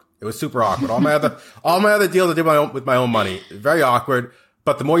awkward. It was super awkward. All my other deals I did with my own money. Very awkward.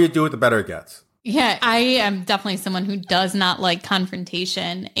 But the more you do it, the better it gets. Yeah, I am definitely someone who does not like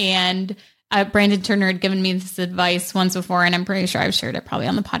confrontation. And Brandon Turner had given me this advice once before, and I'm pretty sure I've shared it probably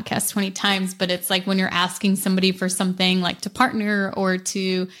on the podcast 20 times, but it's like when you're asking somebody for something like to partner or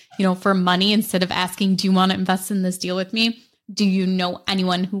to, for money, instead of asking, do you want to invest in this deal with me? Do you know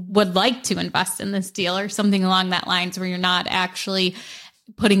anyone who would like to invest in this deal, or something along that lines, where you're not actually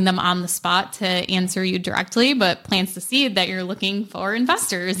putting them on the spot to answer you directly, but plants the seed that you're looking for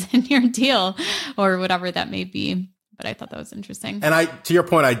investors in your deal or whatever that may be. But I thought that was interesting. And to your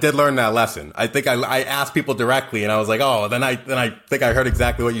point, I did learn that lesson. I think I asked people directly, and I was like, oh, then I think I heard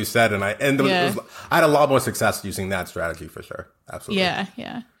exactly what you said, and I had a lot more success using that strategy for sure. Absolutely.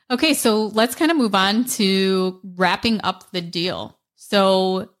 Yeah. Okay, so let's kind of move on to wrapping up the deal.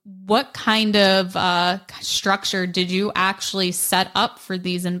 So what kind of structure did you actually set up for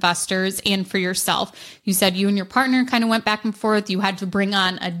these investors and for yourself? You said you and your partner kind of went back and forth. You had to bring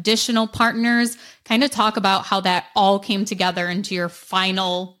on additional partners. Kind of talk about how that all came together into your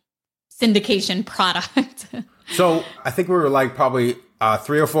final syndication product. So I think we were like probably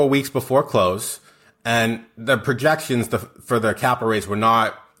 3 or 4 weeks before close, and the projections for the capital raise were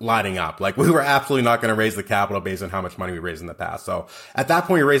not lining up. Like, we were absolutely not going to raise the capital based on how much money we raised in the past. So at that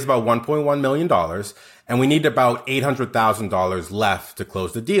point, we raised about $1.1 million, and we needed about $800,000 left to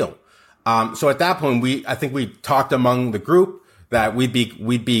close the deal. So at that point, I think we talked among the group that we'd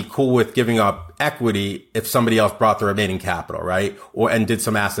be cool with giving up equity if somebody else brought the remaining capital, right? And did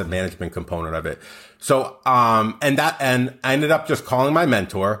some asset management component of it. So, and I ended up just calling my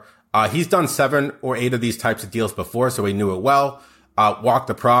mentor. He's done 7 or 8 of these types of deals before, so he knew it well. Walked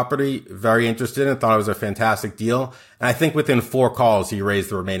the property, very interested in it, thought it was a fantastic deal. And I think within 4 calls, he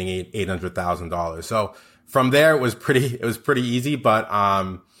raised the remaining $800,000. So from there, it was pretty easy. But,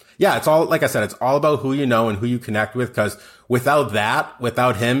 it's all, like I said, it's all about who you know and who you connect with. Cause without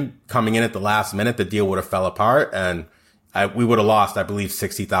him coming in at the last minute, the deal would have fell apart, and we would have lost, I believe,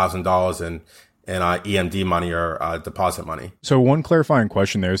 $60,000 in EMD money or deposit money. So one clarifying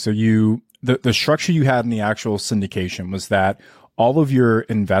question there. So the structure you had in the actual syndication was that all of your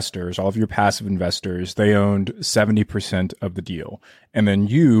investors, all of your passive investors, they owned 70% of the deal. And then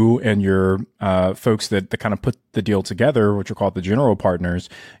you and your folks that kind of put the deal together, which are called the general partners,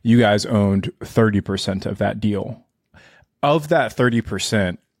 you guys owned 30% of that deal. Of that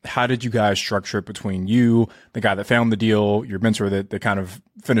 30%, how did you guys structure it between you, the guy that found the deal, your mentor that kind of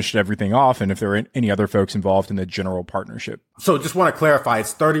finished everything off, and if there were any other folks involved in the general partnership? So just want to clarify,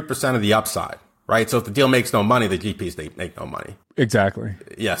 it's 30% of the upside, right? So if the deal makes no money, the GPs, they make no money. Exactly.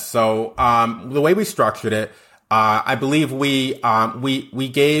 Yes. So the way we structured it, I believe we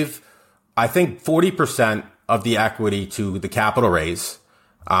gave, I think, 40% of the equity to the capital raise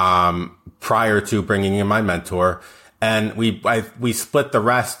prior to bringing in my mentor. And we split the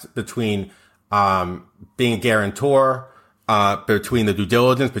rest between being a guarantor, between the due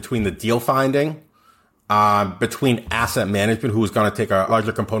diligence, between the deal finding, between asset management, who was going to take a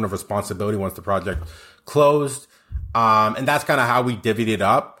larger component of responsibility once the project closed. And that's kind of how we divvied it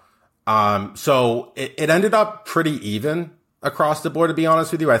up. So it ended up pretty even across the board, to be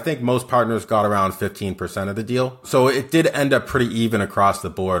honest with you. I think most partners got around 15% of the deal. So it did end up pretty even across the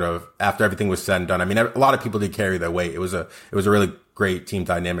board after everything was said and done. I mean, a lot of people did carry their weight. It was a really great team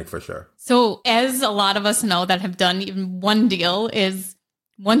dynamic for sure. So as a lot of us know that have done even one deal, is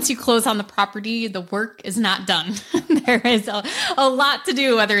once you close on the property, the work is not done. There is a lot to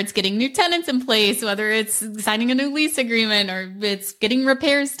do, whether it's getting new tenants in place, whether it's signing a new lease agreement, or it's getting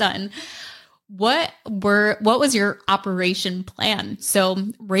repairs done. What was your operation plan? So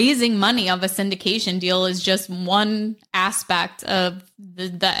raising money of a syndication deal is just one aspect of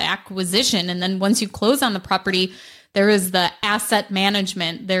the acquisition. And then once you close on the property, there is the asset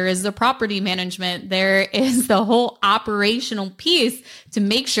management, there is the property management, there is the whole operational piece to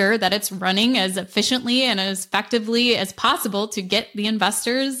make sure that it's running as efficiently and as effectively as possible to get the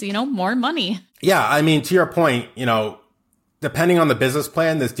investors, more money. Yeah. I mean, to your point, depending on the business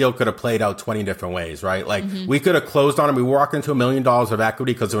plan, this deal could have played out 20 different ways, right? Like we could have closed on it. We walked into $1 million of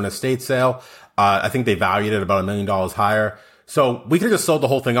equity because of an estate sale. I think they valued it about $1 million higher. So we could have just sold the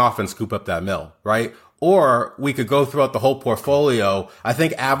whole thing off and scoop up that mill, right? Or we could go throughout the whole portfolio. I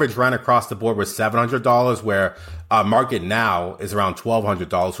think average rent across the board was $700, where market now is around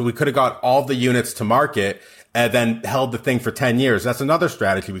 $1,200. So we could have got all the units to market and then held the thing for 10 years. That's another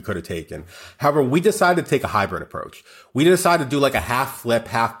strategy we could have taken. However, we decided to take a hybrid approach. We decided to do like a half flip,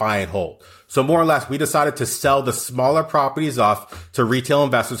 half buy and hold. So more or less, we decided to sell the smaller properties off to retail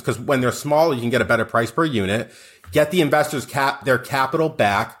investors, because when they're small, you can get a better price per unit, get the investors their capital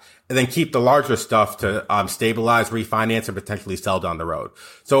back, and then keep the larger stuff to stabilize, refinance, and potentially sell down the road.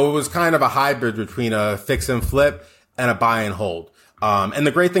 So it was kind of a hybrid between a fix and flip and a buy and hold. And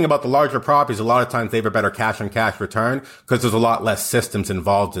the great thing about the larger properties, a lot of times they have a better cash on cash return because there's a lot less systems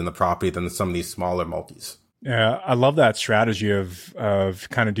involved in the property than some of these smaller multis. Yeah, I love that strategy of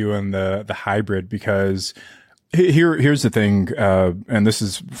kind of doing the hybrid, because here's the thing, and this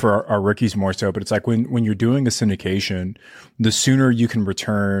is for our rookies more so, but it's like when you're doing a syndication, the sooner you can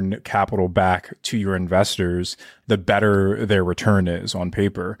return capital back to your investors, the better their return is on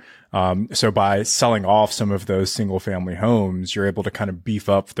paper. So by selling off some of those single family homes, you're able to kind of beef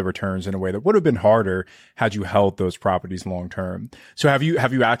up the returns in a way that would have been harder had you held those properties long term. So have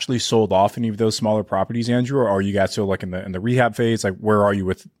you actually sold off any of those smaller properties, Andrew, or are you guys still like in the rehab phase? Like, where are you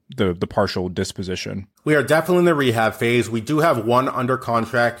with the partial disposition? We are definitely in the rehab phase. We do have one under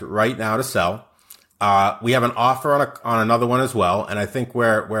contract right now to sell. We have an offer on another one as well, and I think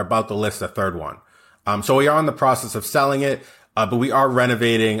we're about to list a third one. So we are in the process of selling it, but we are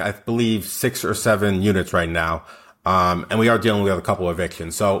renovating, I believe, 6 or 7 units right now. And we are dealing with a couple of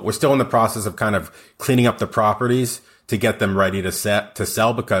evictions. So we're still in the process of kind of cleaning up the properties to get them ready to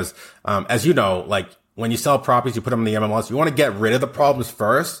sell, because, as you know, like, when you sell properties, you put them in the MLS, you want to get rid of the problems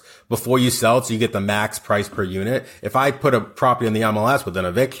first before you sell it, so you get the max price per unit. If I put a property in the MLS with an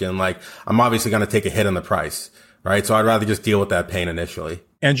eviction, like, I'm obviously going to take a hit on the price, right? So I'd rather just deal with that pain initially.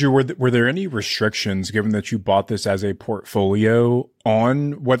 Andrew, were there any restrictions, given that you bought this as a portfolio,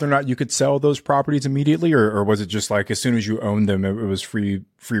 on whether or not you could sell those properties immediately, or was it just like as soon as you owned them, it was free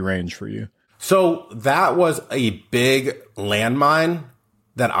range for you? So that was a big landmine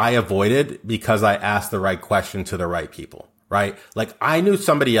that I avoided because I asked the right question to the right people, right? Like, I knew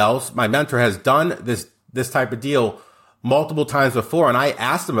somebody else, my mentor has done this type of deal multiple times before, and I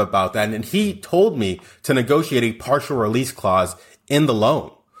asked him about that, and he told me to negotiate a partial release clause in the loan.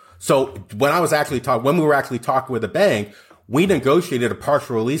 So when we were actually talking with the bank, we negotiated a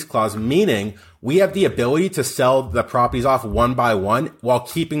partial release clause, meaning we have the ability to sell the properties off one by one while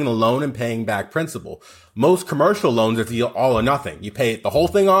keeping the loan and paying back principal. Most commercial loans, it's all or nothing. You pay the whole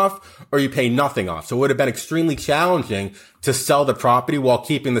thing off or you pay nothing off. So it would have been extremely challenging to sell the property while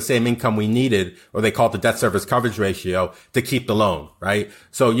keeping the same income we needed, or they call it the debt service coverage ratio, to keep the loan, right?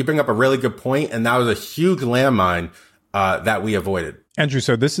 So you bring up a really good point, and that was a huge landmine that we avoided. Andrew,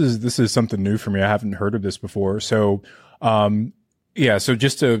 so this is something new for me. I haven't heard of this before. So yeah, so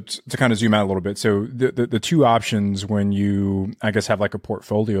just to kind of zoom out a little bit. So the two options when you, I guess, have like a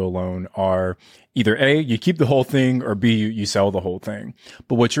portfolio loan are either A, you keep the whole thing, or B, you sell the whole thing.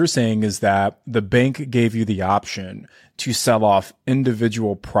 But what you're saying is that the bank gave you the option to sell off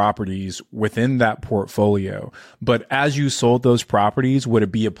individual properties within that portfolio. But as you sold those properties, would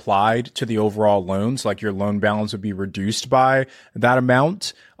it be applied to the overall loans? Like, your loan balance would be reduced by that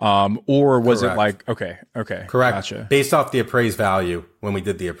amount? Or was Correct. It like, okay. Correct. Gotcha. Based off the appraised value when we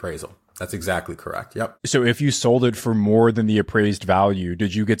did the appraisal. That's exactly correct. Yep. So if you sold it for more than the appraised value,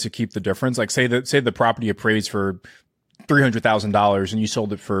 did you get to keep the difference? Like, say the property appraised for $300,000 and you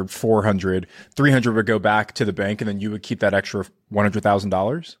sold it for $400,000, $300,000 would go back to the bank, and then you would keep that extra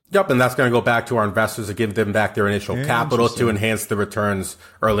 $100,000? Yep. And that's going to go back to our investors to give them back their initial capital to enhance the returns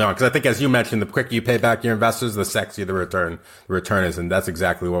early on. Because I think, as you mentioned, the quicker you pay back your investors, the sexier the return is. And that's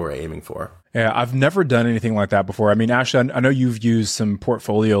exactly what we're aiming for. Yeah, I've never done anything like that before. I mean, Ashley, I know you've used some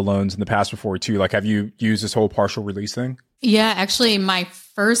portfolio loans in the past before too. Like, have you used this whole partial release thing? Yeah, actually, my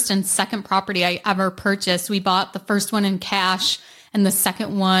first and second property I ever purchased, we bought the first one in cash, and the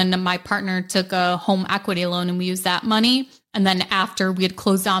second one, my partner took a home equity loan and we used that money. And then after we had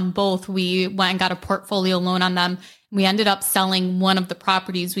closed on both, we went and got a portfolio loan on them. We ended up selling one of the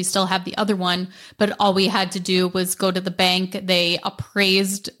properties. We still have the other one, but all we had to do was go to the bank. They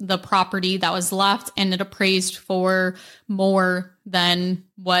appraised the property that was left, and it appraised for more than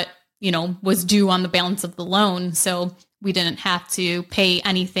what, was due on the balance of the loan. So we didn't have to pay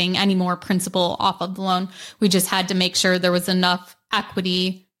any more principal off of the loan. We just had to make sure there was enough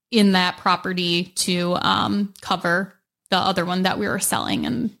equity in that property to cover the other one that we were selling,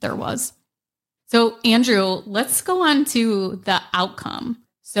 and there was. So, Andrew, let's go on to the outcome.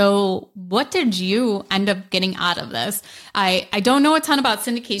 So what did you end up getting out of this? I don't know a ton about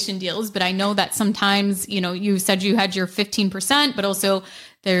syndication deals, but I know that sometimes, you said you had your 15%, but also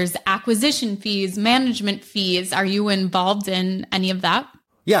there's acquisition fees, management fees. Are you involved in any of that?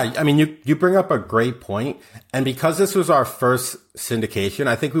 Yeah, I mean, you bring up a great point. And because this was our first syndication,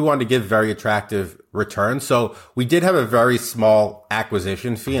 I think we wanted to give very attractive returns. So we did have a very small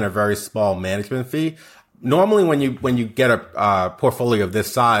acquisition fee and a very small management fee. Normally, when you get a portfolio of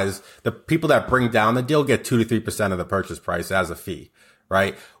this size, the people that bring down the deal get 2 to 3% of the purchase price as a fee,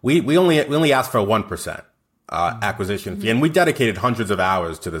 right? We only ask for a 1% acquisition fee, and we dedicated hundreds of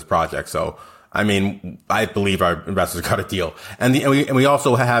hours to this project. So I mean, I believe our investors got a deal. And we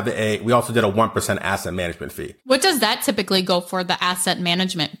also did a 1% asset management fee. What does that typically go for, the asset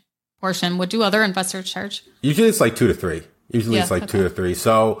management portion? What do other investors charge? Usually it's like 2 to 3. It's like 2 to 3.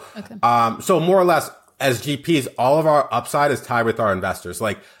 So, so more or less as GPs, all of our upside is tied with our investors.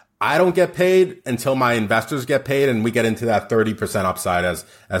 Like I don't get paid until my investors get paid, and we get into that 30% upside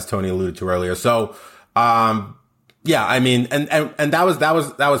as Tony alluded to earlier. So, yeah, I mean, and that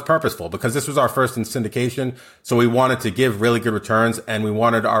was purposeful because this was our first in syndication. So we wanted to give really good returns, and we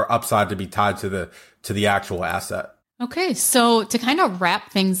wanted our upside to be tied to the actual asset. Okay. So to kind of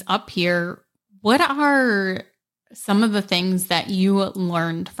wrap things up here, what are some of the things that you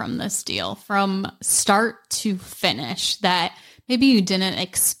learned from this deal from start to finish that maybe you didn't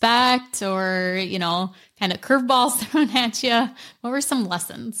expect, or, kind of curveballs thrown at you? What were some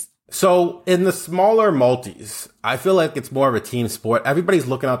lessons? So in the smaller multis, I feel like it's more of a team sport. Everybody's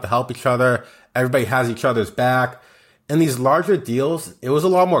looking out to help each other. Everybody has each other's back. In these larger deals, it was a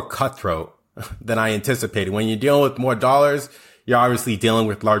lot more cutthroat than I anticipated. When you're dealing with more dollars, you're obviously dealing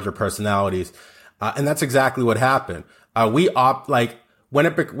with larger personalities. And that's exactly what happened. When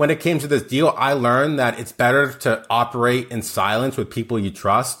it came to this deal, I learned that it's better to operate in silence with people you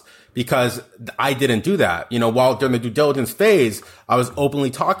trust, because I didn't do that. While during the due diligence phase, I was openly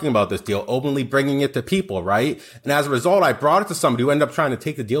talking about this deal, openly bringing it to people, right? And as a result, I brought it to somebody who ended up trying to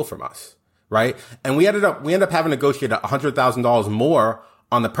take the deal from us, right? And we ended up having to negotiate $100,000 more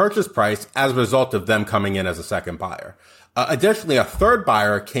on the purchase price as a result of them coming in as a second buyer. Additionally, a third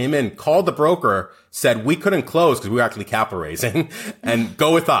buyer came in, called the broker, said we couldn't close because we were actually capital raising, and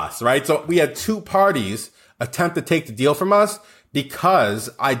go with us, right? So we had two parties attempt to take the deal from us because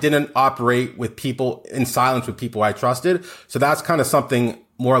I didn't operate with people in silence with people I trusted. So that's kind of something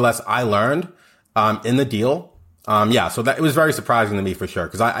more or less I learned in the deal. So that it was very surprising to me for sure,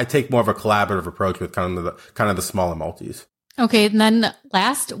 because I take more of a collaborative approach with kind of the smaller multis. Okay. And then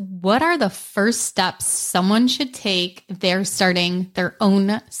last, what are the first steps someone should take if they're starting their own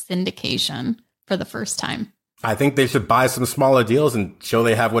syndication for the first time? I think they should buy some smaller deals and show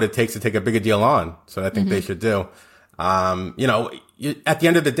they have what it takes to take a bigger deal on. So I think they should do. At the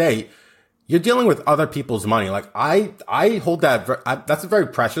end of the day, you're dealing with other people's money. Like I hold that's very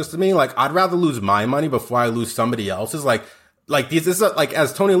precious to me. Like I'd rather lose my money before I lose somebody else's. This is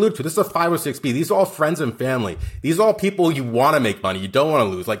as Tony alluded to, this is a 5 or 6B. These are all friends and family. These are all people you want to make money. You don't want to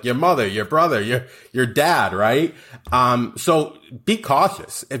lose, like your mother, your brother, your dad, right? So be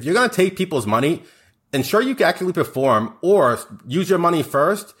cautious. If you're going to take people's money, ensure you can actually perform, or use your money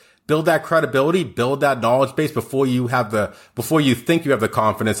first. Build that credibility, build that knowledge base before you think you have the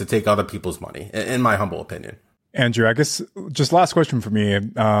confidence to take other people's money, in my humble opinion. Andrew, I guess just last question for me.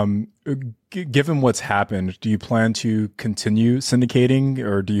 Given what's happened, do you plan to continue syndicating,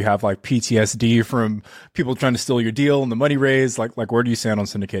 or do you have like PTSD from people trying to steal your deal and the money raised? Like where do you stand on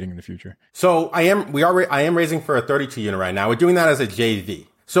syndicating in the future? So I am raising for a 32 unit right now. We're doing that as a JV.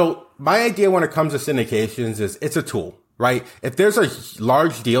 So my idea when it comes to syndications is it's a tool. Right? If there's a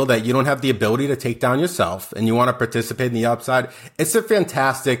large deal that you don't have the ability to take down yourself and you want to participate in the upside, it's a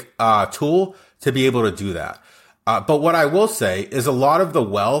fantastic tool to be able to do that. But what I will say is a lot of the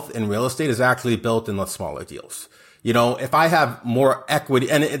wealth in real estate is actually built in the smaller deals. If I have more equity,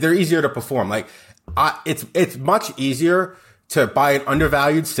 and they're easier to perform, it's much easier to buy an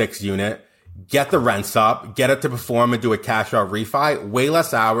undervalued 6 unit, get the rents up, get it to perform and do a cash out refi, way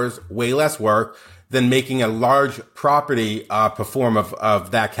less hours, way less work than making a large property perform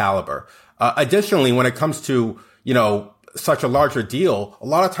of that caliber. Additionally, when it comes to, such a larger deal, a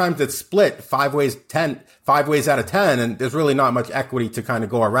lot of times it's split 5 ways out of 10, and there's really not much equity to kind of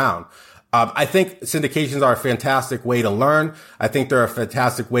go around. I think syndications are a fantastic way to learn. I think they're a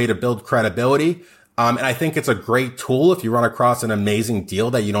fantastic way to build credibility. And I think it's a great tool if you run across an amazing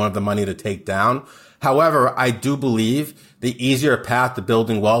deal that you don't have the money to take down. However, I do believe the easier path to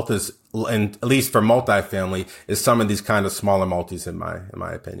building wealth is, and at least for multifamily, is some of these kind of smaller multis in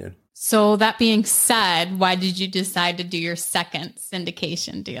my opinion. So that being said, why did you decide to do your second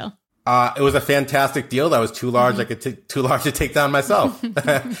syndication deal? It was a fantastic deal that was too large. I could too large to take down myself.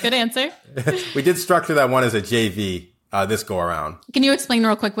 Good answer. We did structure that one as a JV this go around. Can you explain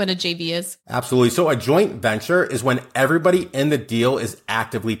real quick what a JV is? Absolutely. So a joint venture is when everybody in the deal is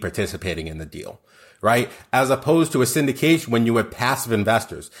actively participating in the deal, right? As opposed to a syndication when you have passive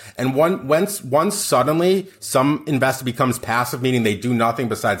investors. And once suddenly some investor becomes passive, meaning they do nothing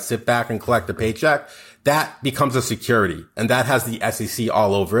besides sit back and collect a paycheck, that becomes a security, and that has the SEC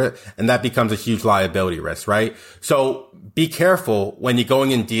all over it, and that becomes a huge liability risk, right? So be careful when you're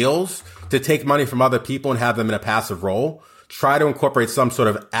going in deals to take money from other people and have them in a passive role. try to incorporate some sort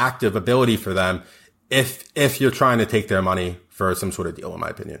of active ability for them if you're trying to take their money for some sort of deal, in my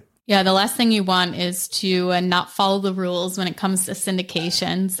opinion. Yeah, the last thing you want is to not follow the rules when it comes to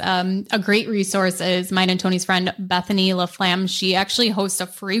syndications. A great resource is mine and Tony's friend, Bethany LaFlamme. She actually hosts a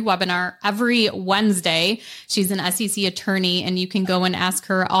free webinar every Wednesday. She's an SEC attorney, and you can go and ask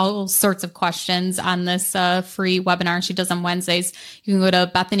her all sorts of questions on this free webinar she does on Wednesdays. You can go to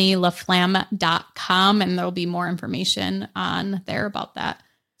bethanylaflamme.com, and there'll be more information on there about that.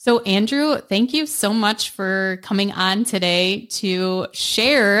 So Andrew, thank you so much for coming on today to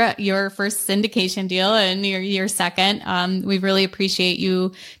share your first syndication deal and your second. We really appreciate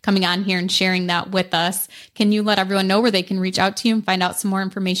you coming on here and sharing that with us. Can you let everyone know where they can reach out to you and find out some more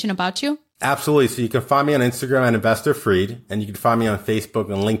information about you? Absolutely. So you can find me on Instagram at Investor Freed, and you can find me on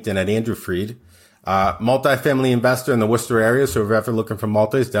Facebook and LinkedIn at Andrew Freed. Multifamily investor in the Worcester area. So if you're ever looking for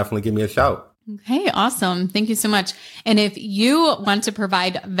multis, definitely give me a shout. Okay, awesome. Thank you so much. And if you want to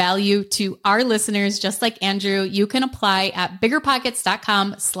provide value to our listeners, just like Andrew, you can apply at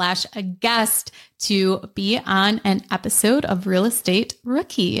biggerpockets.com/guest to be on an episode of Real Estate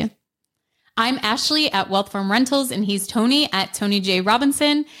Rookie. I'm Ashley at Wealth Farm Rentals, and he's Tony at Tony J.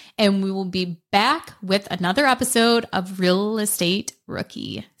 Robinson. And we will be back with another episode of Real Estate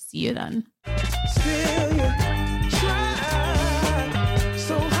Rookie. See you then.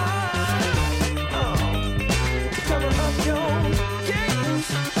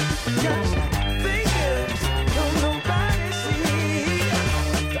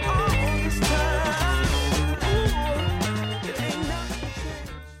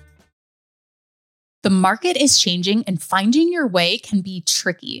 The market is changing and finding your way can be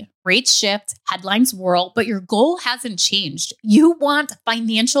tricky. Rates shift, headlines swirl, but your goal hasn't changed. You want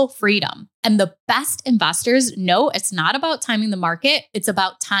financial freedom. And the best investors know it's not about timing the market, it's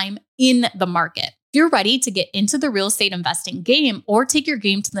about time in the market. If you're ready to get into the real estate investing game or take your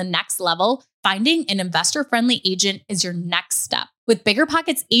game to the next level, finding an investor-friendly agent is your next step. With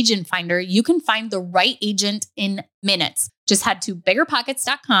BiggerPockets Agent Finder, you can find the right agent in minutes. Just head to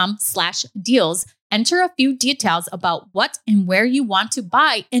biggerpockets.com/deals. Enter a few details about what and where you want to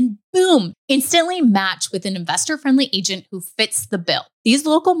buy, and boom, instantly match with an investor-friendly agent who fits the bill. These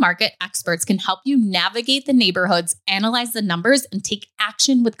local market experts can help you navigate the neighborhoods, analyze the numbers, and take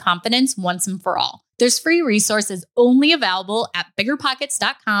action with confidence once and for all. There's free resources only available at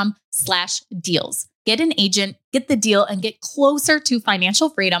biggerpockets.com/deals. Get an agent, get the deal, and get closer to financial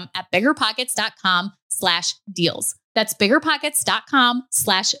freedom at biggerpockets.com/deals. That's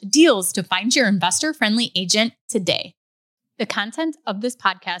biggerpockets.com/deals to find your investor-friendly agent today. The content of this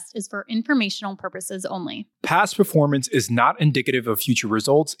podcast is for informational purposes only. Past performance is not indicative of future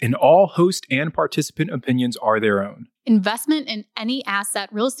results, and all host and participant opinions are their own. Investment in any asset,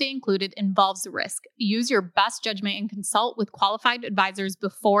 real estate included, involves risk. Use your best judgment and consult with qualified advisors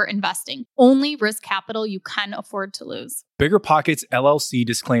before investing. Only risk capital you can afford to lose. BiggerPockets LLC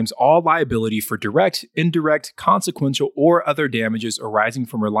disclaims all liability for direct, indirect, consequential, or other damages arising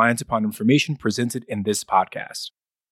from reliance upon information presented in this podcast.